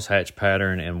that crosshatch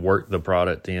pattern and worked the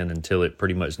product in until it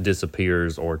pretty much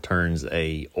disappears or turns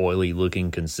a oily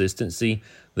looking consistency,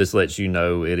 this lets you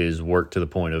know it is worked to the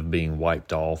point of being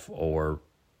wiped off or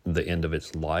the end of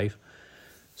its life.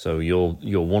 So you'll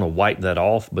want to wipe that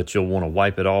off, but you'll want to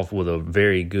wipe it off with a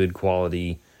very good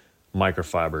quality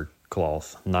microfiber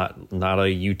cloth, not a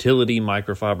utility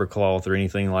microfiber cloth or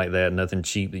anything like that. Nothing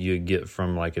cheap that you get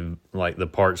from like the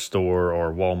parts store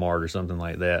or Walmart or something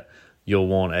like that. You'll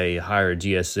want a higher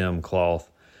GSM cloth.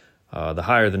 The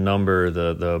higher the number,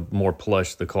 the more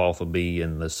plush the cloth will be,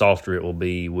 and the softer it will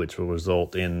be, which will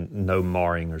result in no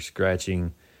marring or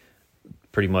scratching,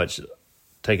 pretty much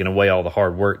taking away all the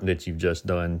hard work that you've just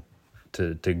done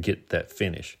to get that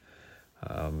finish.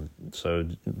 So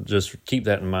just keep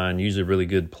that in mind. Use a really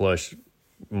good plush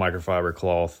microfiber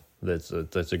cloth that's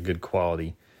a good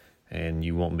quality, and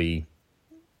you won't be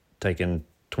taking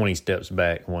 20 steps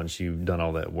back once you've done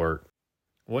all that work.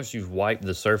 Once you've wiped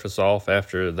the surface off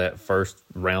after that first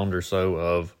round or so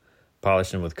of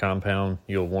polishing with compound,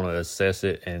 you'll want to assess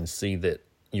it and see that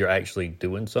you're actually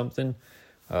doing something.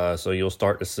 So you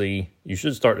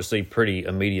should start to see pretty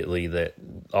immediately that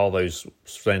all those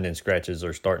sand and scratches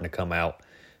are starting to come out,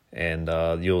 and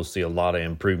you'll see a lot of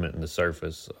improvement in the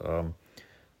surface.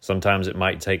 Sometimes it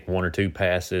might take 1 or 2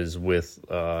 passes with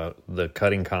the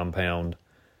cutting compound,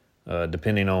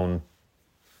 depending on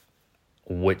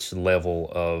which level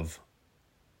of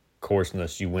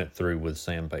coarseness you went through with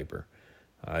sandpaper.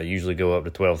 I usually go up to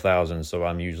 12,000, so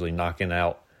I'm usually knocking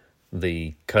out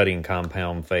the cutting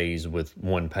compound phase with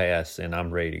 1 pass, and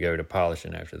I'm ready to go to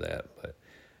polishing after that. But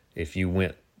if you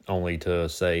went only to,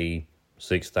 say,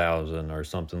 6,000 or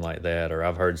something like that, or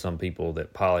I've heard some people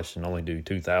that polish and only do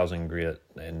 2,000 grit,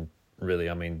 and really,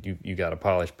 I mean, you got to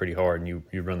polish pretty hard, and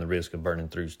you run the risk of burning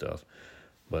through stuff.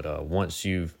 But once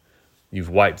you've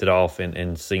wiped it off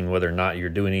and seen whether or not you're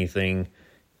doing anything,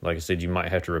 like I said, you might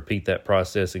have to repeat that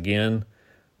process again,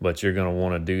 but you're going to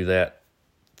want to do that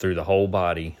through the whole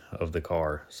body of the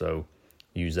car. So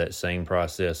use that same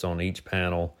process on each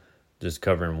panel, just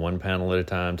covering 1 panel at a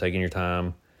time, taking your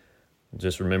time.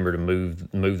 Just remember to move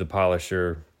the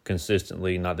polisher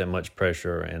consistently, not that much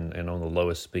pressure, and on the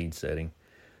lowest speed setting.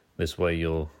 This way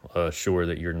you'll assure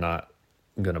that you're not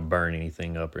going to burn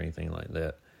anything up or anything like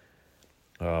that.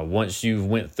 Once you've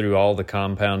went through all the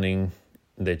compounding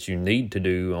that you need to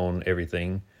do on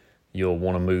everything, you'll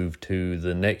want to move to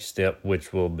the next step,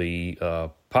 which will be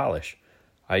polish.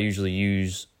 I usually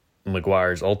use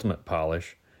Meguiar's Ultimate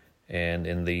Polish, And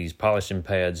in these polishing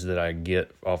pads that I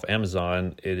get off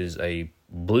Amazon, it is a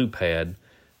blue pad,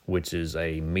 which is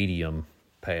a medium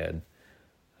pad.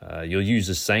 You'll use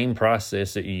the same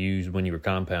process that you use when you were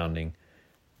compounding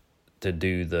to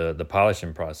do the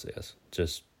polishing process.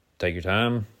 Just take your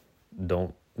time.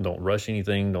 Don't rush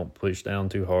anything. Don't push down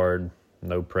too hard.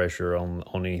 No pressure on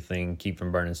anything. Keep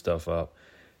from burning stuff up.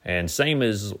 And same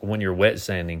as when you're wet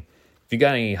sanding. If you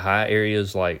got any high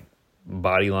areas like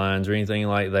body lines or anything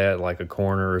like that, like a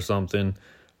corner or something,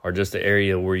 or just the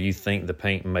area where you think the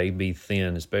paint may be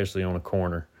thin, especially on a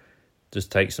corner,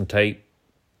 just take some tape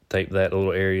that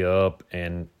little area up,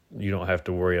 and you don't have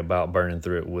to worry about burning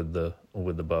through it with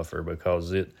the buffer,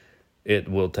 because it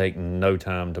will take no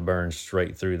time to burn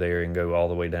straight through there and go all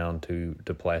the way down to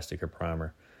plastic or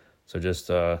primer. So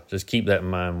just keep that in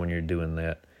mind when you're doing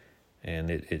that, and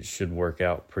it should work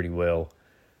out pretty well.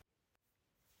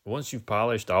 Once you've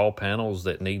polished all panels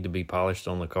that need to be polished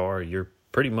on the car, you're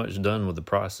pretty much done with the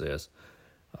process.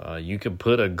 You can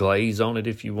put a glaze on it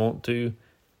if you want to.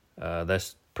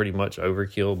 That's pretty much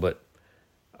overkill, but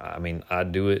I mean, I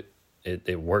do it.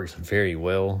 It works very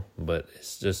well, but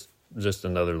it's just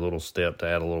another little step to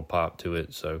add a little pop to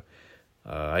it. So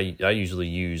I usually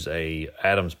use a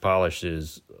Adams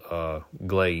Polishes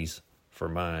glaze for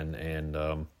mine,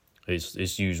 and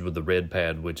it's used with the red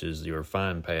pad, which is your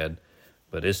fine pad.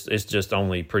 But it's just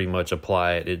only pretty much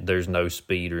apply it. There's no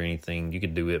speed or anything. You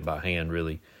could do it by hand,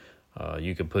 really.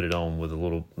 You could put it on with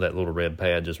that little red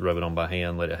pad, just rub it on by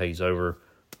hand, let it haze over,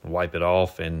 wipe it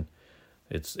off, and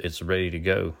it's ready to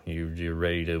go. You're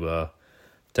ready to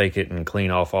take it and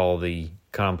clean off all the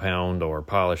compound or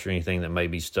polish or anything that may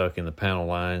be stuck in the panel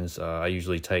lines. I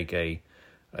usually take a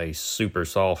super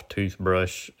soft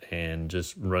toothbrush and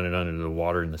just run it under the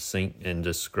water in the sink and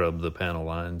just scrub the panel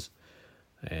lines.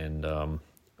 And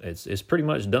it's pretty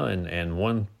much done. And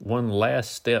one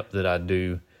last step that I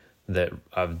do that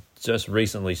I've just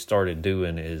recently started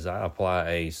doing is I apply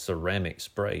a ceramic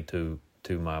spray to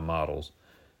my models.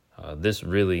 This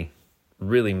really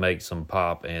makes them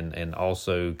pop, and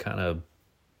also kind of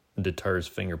deters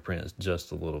fingerprints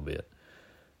just a little bit.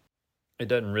 It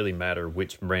doesn't really matter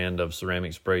which brand of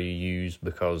ceramic spray you use,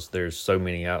 because there's so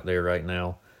many out there right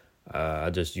now. I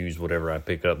just use whatever I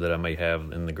pick up that I may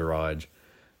have in the garage.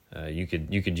 You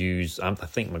could use, I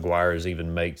think Meguiar's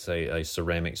even makes a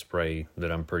ceramic spray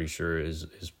that I'm pretty sure is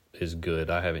good.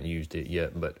 I haven't used it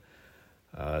yet, but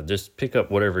just pick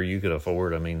up whatever you could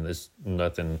afford. I mean, there's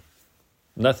nothing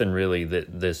really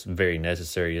that's very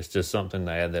necessary. It's just something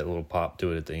to add that little pop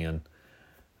to it at the end.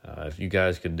 If you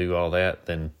guys could do all that,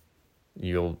 then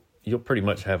you'll pretty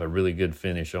much have a really good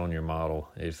finish on your model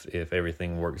if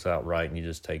everything works out right and you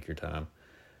just take your time.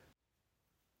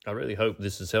 I really hope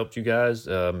this has helped you guys.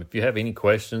 If you have any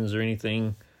questions or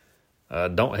anything,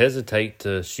 don't hesitate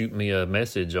to shoot me a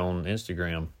message on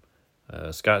Instagram,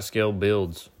 Scott Scale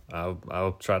Builds.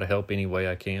 I'll try to help any way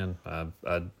I can.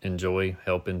 I enjoy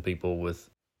helping people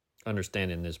with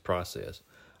understanding this process.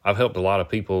 I've helped a lot of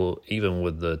people even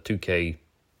with the 2K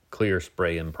clear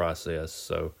spraying process,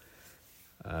 so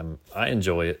I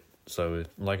enjoy it. So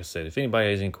like I said, if anybody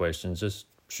has any questions, just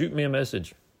shoot me a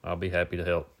message. I'll be happy to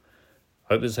help.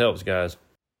 Hope this helps, guys.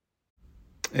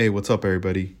 Hey, what's up,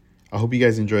 everybody? I hope you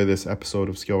guys enjoy this episode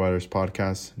of Scale Riders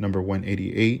Podcast, number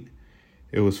 188.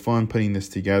 It was fun putting this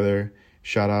together.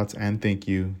 Shout outs and thank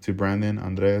you to Brandon,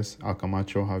 Andres,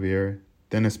 Alcamacho, Javier,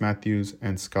 Dennis Matthews,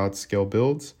 and Scott Scale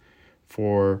Builds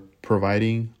for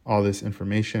providing all this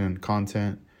information and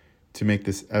content to make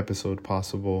this episode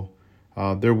possible.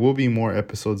 There will be more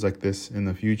episodes like this in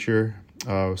the future.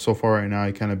 So far right now,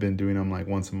 I kind of been doing them like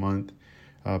once a month.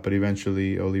 But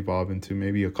eventually it'll evolve into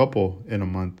maybe a couple in a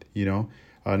month,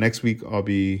 Next week I'll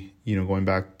be, going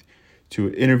back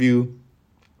to interview,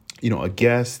 a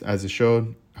guest as it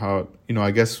showed. How,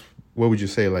 I guess, what would you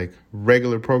say, like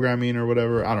regular programming or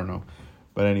whatever? I don't know.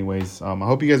 But anyways, I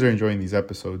hope you guys are enjoying these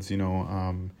episodes,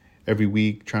 every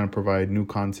week trying to provide new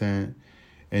content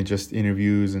and just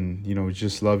interviews, and,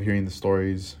 just love hearing the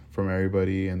stories from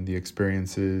everybody and the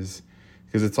experiences,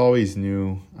 because it's always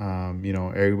new.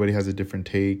 Everybody has a different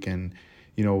take, and,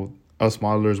 us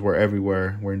modelers, we're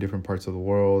everywhere. We're in different parts of the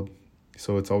world.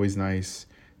 So it's always nice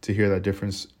to hear that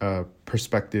different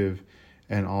perspective,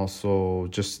 and also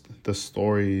just the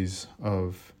stories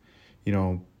of,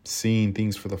 seeing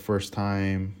things for the first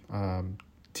time,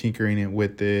 tinkering it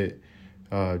with it,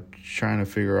 trying to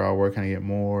figure out where can I get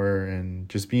more, and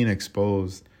just being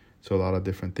exposed to a lot of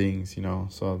different things,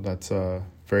 So that's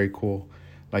very cool.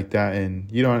 Like that,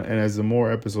 and and as the more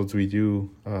episodes we do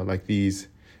like these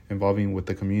involving with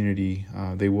the community,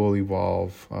 they will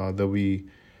evolve. They'll be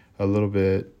a little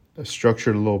bit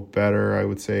structured a little better, I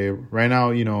would say. Right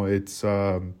now, it's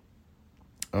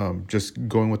just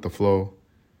going with the flow.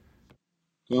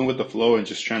 Going with the flow and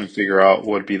just trying to figure out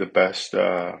what would be the best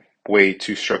way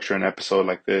to structure an episode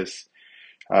like this.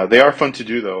 They are fun to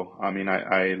do, though. I mean,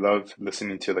 I love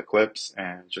listening to the clips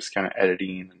and just kind of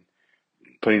editing and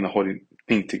putting the whole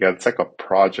thing together. It's like a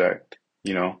project,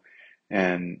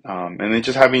 and then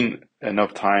just having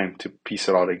enough time to piece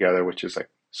it all together, which is like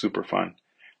super fun,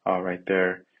 right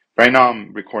there. Right now,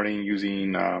 I'm recording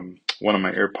using one of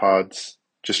my AirPods,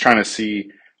 just trying to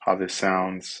see how this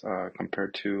sounds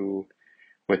compared to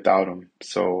without them.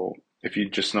 So if you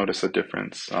just notice a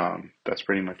difference, that's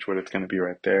pretty much what it's going to be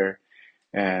right there.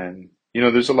 And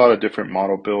there's a lot of different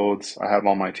model builds I have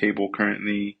on my table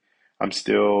currently. I'm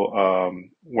still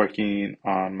working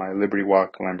on my Liberty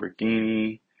Walk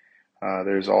Lamborghini.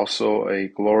 There's also a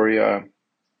Gloria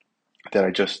that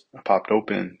I just popped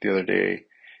open the other day.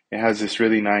 It has this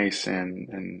really nice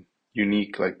and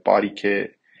unique like body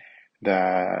kit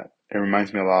that it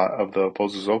reminds me a lot of the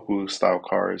Bosozoku style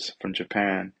cars from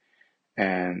Japan.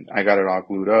 And I got it all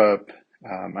glued up.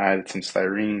 I added some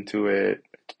styrene to it.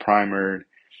 It's primered.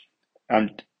 I'm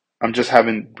I'm just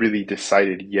haven't really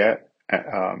decided yet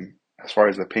as far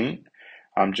as the paint.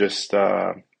 I'm just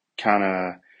kind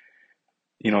of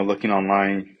looking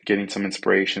online, getting some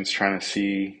inspirations, trying to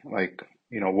see like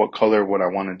what color would I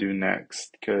want to do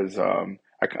next because I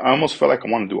almost feel like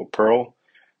I want to do a pearl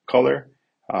color.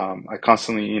 I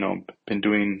constantly been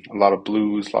doing a lot of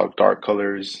blues, a lot of dark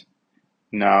colors.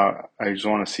 Now I just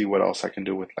want to see what else I can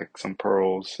do with like some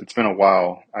pearls. It's been a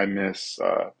while. I miss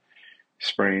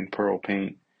spraying pearl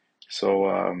paint.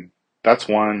 So that's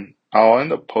one. I'll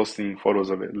end up posting photos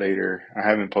of it later. I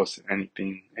haven't posted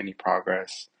anything, any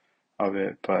progress of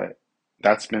it, but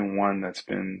that's been one that's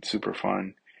been super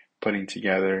fun putting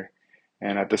together.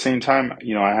 And at the same time,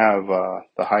 I have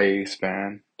the high ace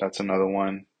band. That's another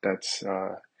one that's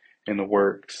in the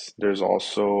works. There's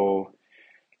also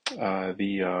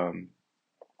the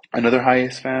another high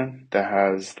ace fan that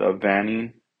has the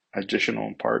vanning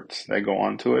additional parts that go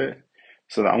onto it.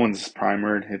 So that one's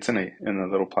primered. It's in a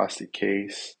little plastic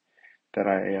case that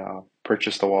I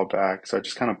purchased a while back. So I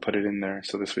just kind of put it in there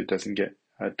so this way it doesn't get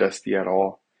dusty at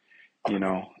all, you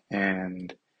know.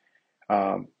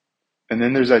 Um, and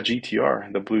then there's that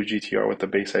GTR, the blue GTR with the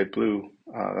Bayside blue.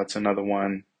 That's another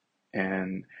one.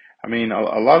 And I mean,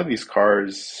 a lot of these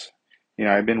cars,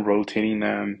 I've been rotating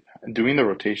them. Doing the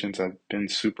rotations have been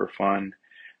super fun,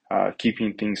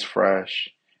 keeping things fresh.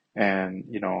 And,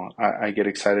 I get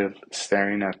excited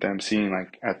staring at them, seeing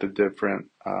like at the different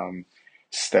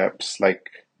steps, like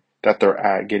that they're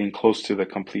at, getting close to the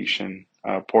completion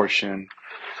portion.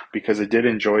 Because I did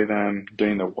enjoy them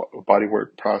during the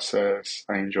bodywork process.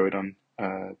 I enjoyed them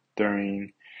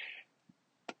during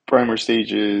primer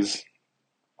stages,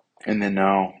 and then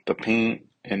now the paint,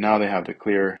 and now they have the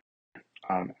clear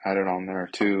added on there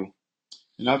too.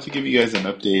 And now to give you guys an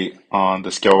update on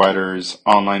the Scale Riders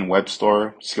online web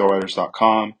store,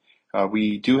 scaleriders.com.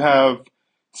 We do have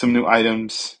some new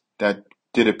items that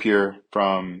did appear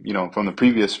from the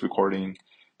previous recording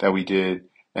that we did,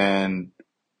 and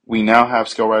we now have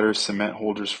Scale Riders cement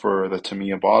holders for the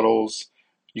Tamiya bottles.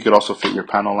 You could also fit your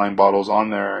panel line bottles on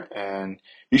there, and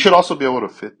you should also be able to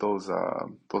fit those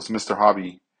Mr.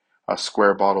 Hobby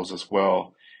square bottles as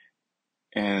well.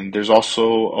 And there's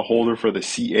also a holder for the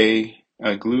CA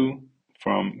glue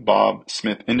from Bob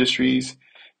Smith Industries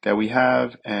that we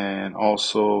have, and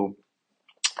also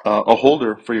a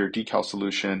holder for your decal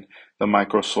solution, the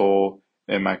Microsol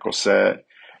and Microset.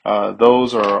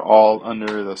 Those are all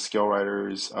under the Scale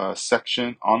Riders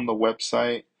section on the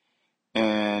website.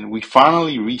 And we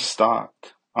finally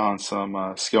restocked on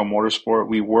some Scale Motorsport.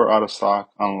 We were out of stock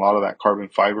on a lot of that carbon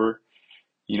fiber.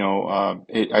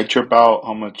 I trip out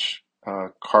how much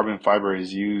carbon fiber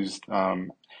is used.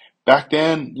 Back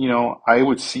then, I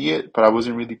would see it, but I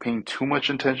wasn't really paying too much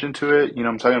attention to it.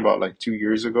 I'm talking about like 2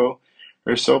 years ago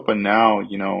or so. But now,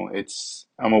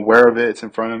 I'm aware of it. It's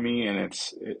in front of me, and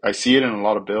I see it in a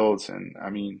lot of builds, and I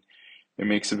mean, it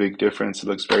makes a big difference. It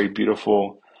looks very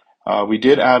beautiful. We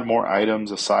did add more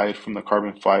items aside from the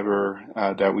carbon fiber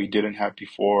that we didn't have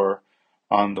before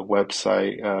on the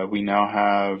website. We now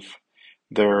have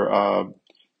their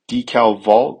decal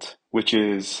vault, which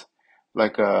is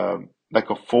like a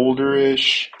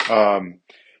folder-ish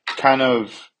kind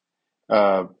of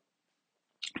uh,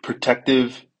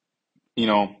 protective.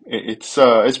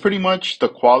 It's pretty much the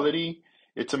quality.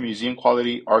 It's a museum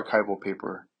quality archival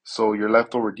paper. So your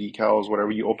leftover decals, whatever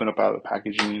you open up out of the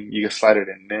packaging, you can slide it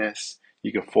in this.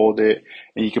 You can fold it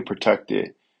and you can protect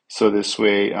it. So this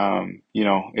way,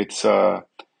 it's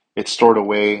it's stored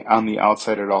away. On the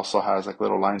outside, it also has like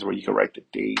little lines where you can write the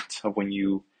date of when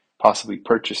you possibly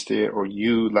purchased it or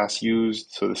you last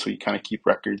used. So this way you kind of keep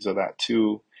records of that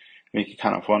too. Make it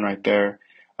kind of fun right there.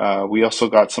 We also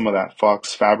got some of that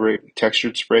Fox Fabric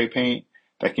textured spray paint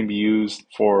that can be used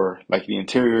for like the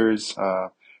interiors,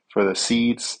 for the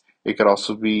seats. It could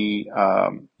also be,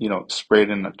 sprayed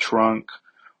in the trunk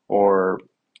or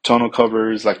tonneau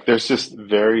covers. Like there's just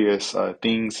various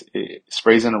things. It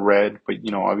sprays in a red, but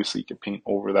obviously you can paint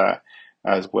over that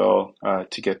as well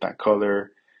to get that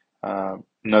color.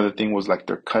 Another thing was like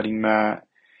their cutting mat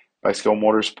by Scale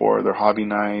Motorsport, their hobby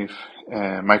knife,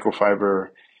 and microfiber.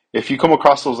 If you come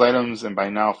across those items, and by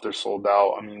now if they're sold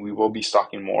out, I mean we will be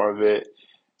stocking more of it.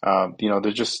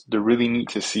 They're really neat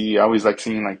to see. I always like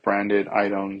seeing like branded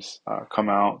items come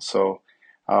out. So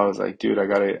I was like, dude, I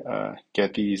gotta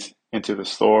get these into the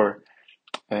store.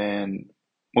 And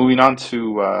moving on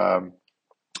to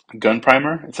Gun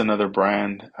Primer, it's another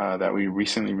brand that we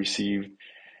recently received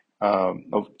of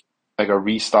like a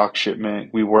restock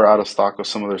shipment. We were out of stock of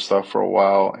some of their stuff for a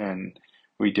while, and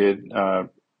we did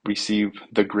receive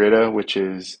the Grita, which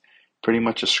is pretty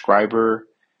much a scriber.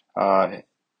 Uh,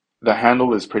 the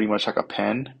handle is pretty much like a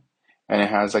pen, and it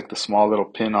has like the small little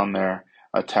pin on there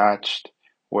attached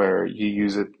where you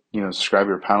use it, to scribe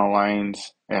your panel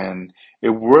lines, and it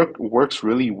works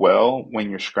really well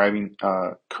when you're scribing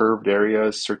curved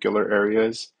areas, circular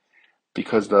areas,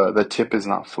 because the tip is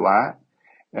not flat,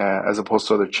 as opposed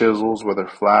to other chisels where they're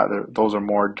flat. Those are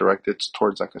more directed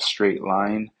towards like a straight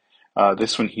line.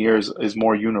 This one here is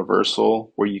more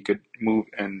universal, where you could move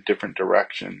in different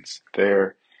directions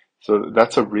there. So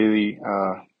that's a really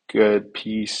good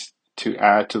piece to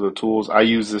add to the tools. I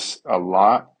use this a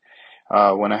lot.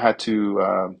 When I had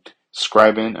to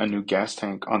scribe in a new gas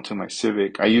tank onto my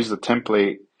Civic, I used the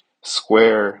template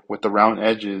square with the round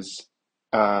edges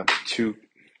to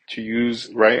use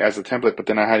right as a template, but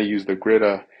then I had to use the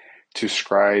Grita to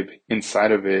scribe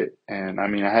inside of it. And I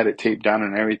mean, I had it taped down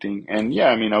and everything. And yeah,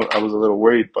 I mean, I was a little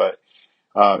worried, but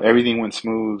everything went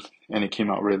smooth and it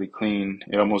came out really clean.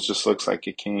 It almost just looks like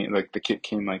like the kit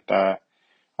came like that.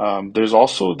 There's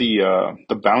also the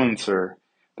balancer.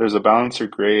 There's a balancer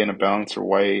gray and a balancer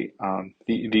white.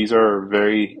 These are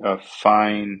very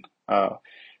fine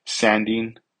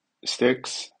sanding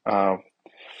sticks,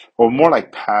 or more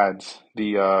like pads.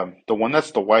 The one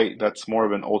that's the white, that's more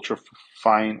of an ultra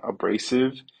fine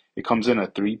abrasive. It comes in a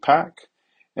 3-pack,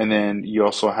 and then you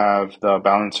also have the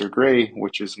balancer gray,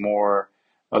 which is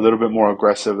a little bit more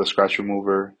aggressive, the scratch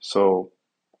remover. So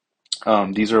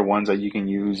these are ones that you can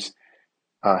use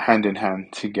hand in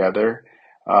hand together.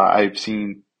 I've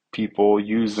seen people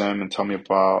use them and tell me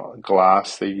about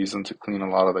glass. They use them to clean a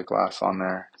lot of the glass on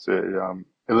there. So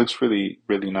it looks really,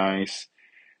 really nice.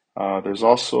 There's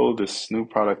also this new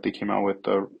product they came out with,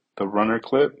 the runner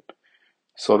clip.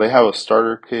 So they have a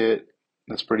starter kit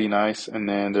that's pretty nice, and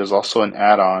then there's also an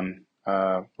add-on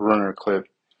runner clip,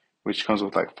 which comes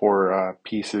with like 4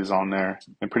 pieces on there.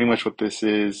 And pretty much what this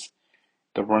is,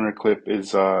 the runner clip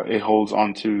is it holds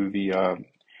onto the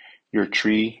your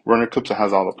tree. Runner clips, that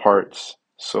has all the parts.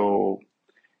 So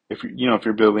if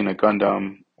you're building a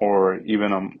Gundam or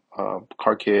even a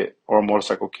car kit or a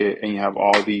motorcycle kit, and you have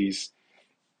all these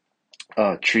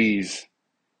trees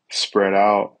spread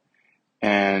out,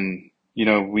 and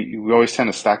we always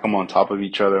tend to stack them on top of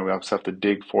each other. We also have to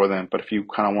dig for them. But if you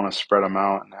kind of want to spread them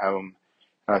out and have them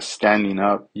standing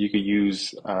up, you could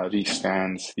use these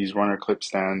stands, these runner clip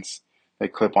stands. They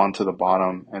clip onto the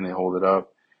bottom and they hold it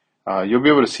up. You'll be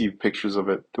able to see pictures of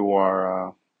it through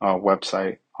our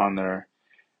website on there.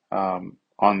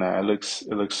 On that,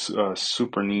 it looks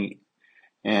super neat.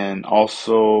 And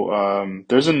also,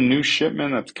 there's a new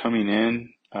shipment that's coming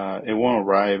in. It won't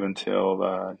arrive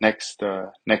until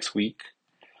next week,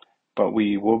 but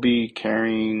we will be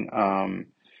carrying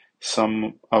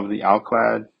some of the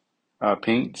Alclad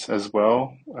paints as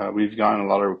well. We've gotten a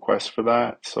lot of requests for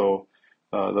that, so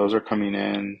those are coming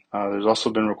in. There's also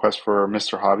been requests for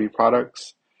Mr. Hobby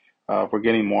products. We're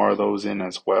getting more of those in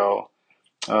as well.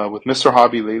 With Mr.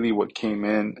 Hobby lately, what came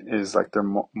in is like their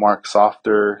Mark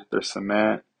Softer, their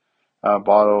cement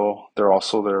bottle. They're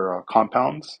also their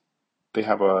compounds. They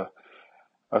have a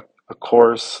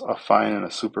coarse, a fine, and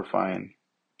a super fine.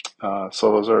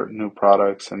 So those are new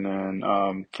products. And then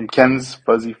from Ken's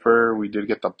Fuzzy Fur, we did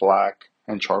get the black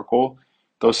and charcoal.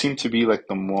 Those seem to be like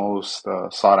the most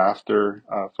sought after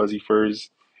fuzzy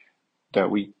furs that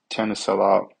we tend to sell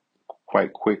out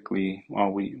quite quickly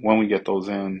when we get those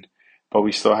in. But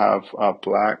we still have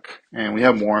black, and we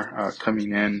have more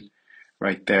coming in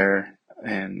right there.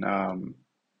 And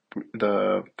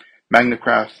the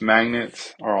MagnaCraft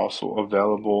magnets are also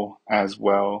available as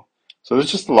well. So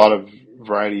there's just a lot of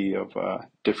variety of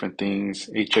different things,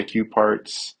 HIQ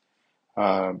parts,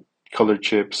 uh, color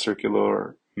chips,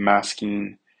 circular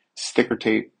masking, sticker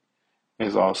tape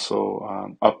is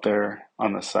also up there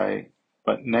on the site.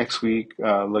 But next week,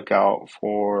 look out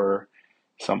for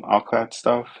some Alclad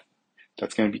stuff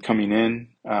that's going to be coming in.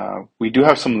 We do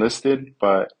have some listed,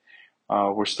 but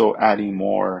we're still adding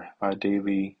more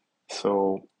daily.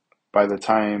 So by the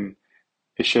time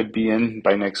it should be in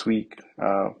by next week,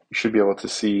 you should be able to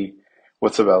see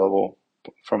what's available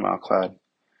from Alclad.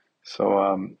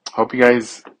 So hope you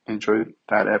guys enjoyed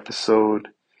that episode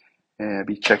and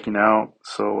be checking out.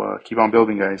 So keep on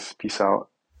building, guys. Peace out.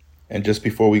 And just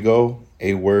before we go,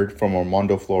 a word from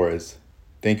Armando Flores.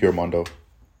 Thank you, Armando.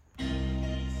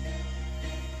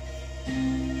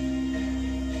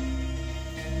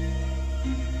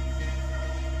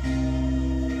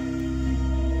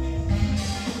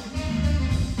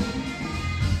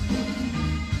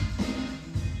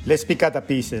 Let's pick out the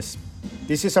pieces.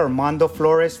 This is Armando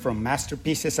Flores from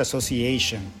Masterpieces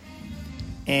Association.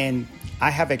 And I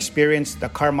have experienced the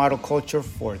car model culture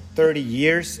for 30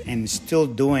 years and still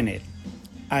doing it.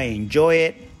 I enjoy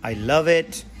it. I love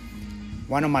it.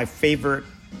 One of my favorite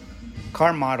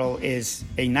car model is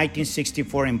a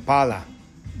 1964 Impala.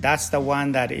 That's the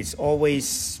one that is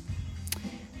always,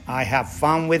 I have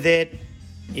fun with it.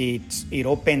 It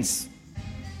opens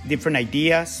different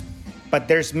ideas. But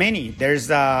there's many. There's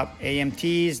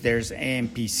AMTs, there's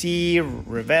AMPC,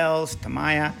 Revels,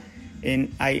 Tamiya,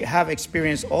 and I have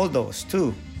experienced all those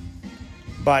too.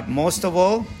 But most of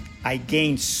all, I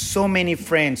gained so many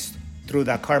friends through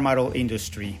the car model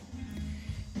industry.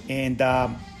 And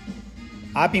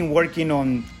I've been working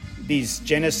on this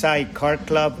Genocide Car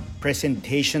Club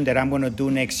presentation that I'm going to do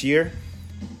next year.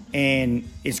 And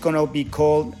it's going to be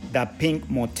called the Pink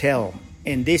Motel.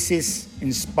 And this is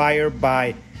inspired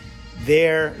by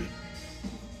their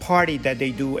party that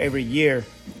they do every year.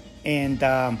 And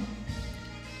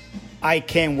I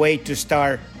can't wait to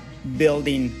start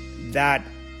building that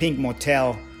Pink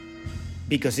Motel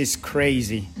because it's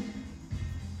crazy.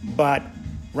 But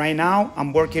right now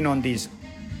I'm working on this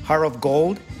Heart of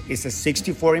Gold. It's a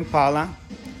 64 Impala,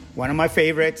 one of my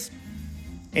favorites.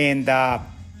 And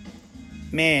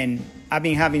man, I've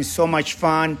been having so much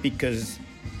fun because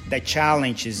the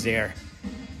challenge is there.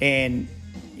 And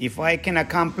if I can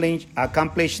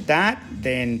accomplish that,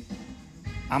 then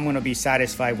I'm going to be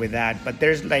satisfied with that. But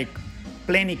there's like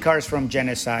plenty cars from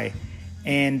Genocide.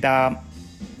 And I'm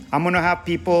going to have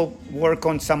people work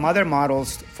on some other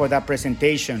models for that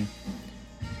presentation.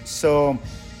 So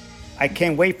I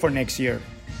can't wait for next year.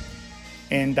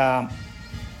 And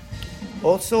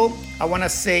also, I want to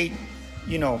say,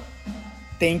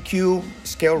 thank you,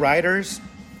 Scale Riders.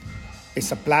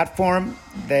 It's a platform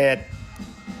that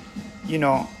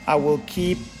I will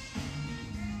keep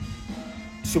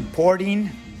supporting,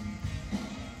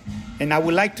 and I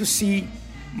would like to see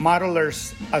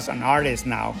modelers as an artist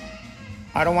now.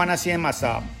 I don't want to see them as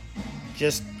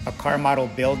just a car model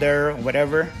builder or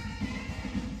whatever.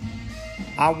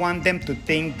 I want them to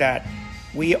think that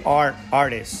we are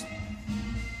artists.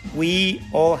 We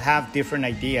all have different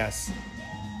ideas.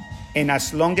 And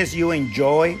as long as you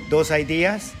enjoy those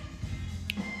ideas,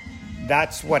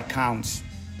 that's what counts,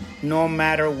 no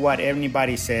matter what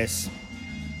anybody says.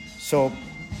 So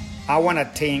I want to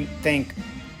thank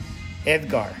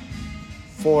Edgar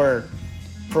for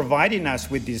providing us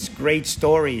with these great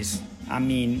stories. I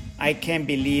mean, I can't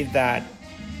believe that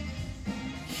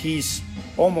he's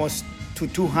almost to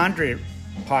 200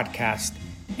 podcasts,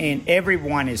 and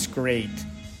everyone is great.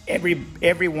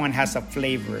 Everyone has a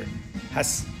flavor.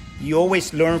 You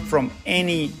always learn from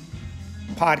any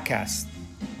podcast.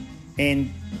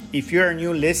 And if you're a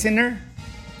new listener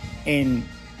and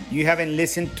you haven't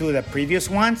listened to the previous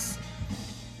ones,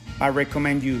 I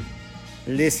recommend you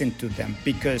listen to them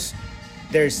because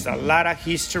there's a lot of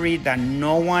history that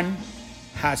no one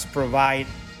has provided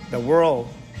the world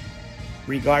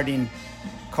regarding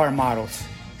car models.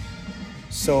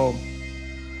 So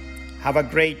have a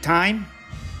great time,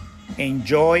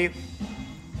 enjoy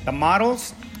the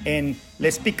models, and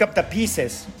let's pick up the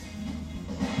pieces.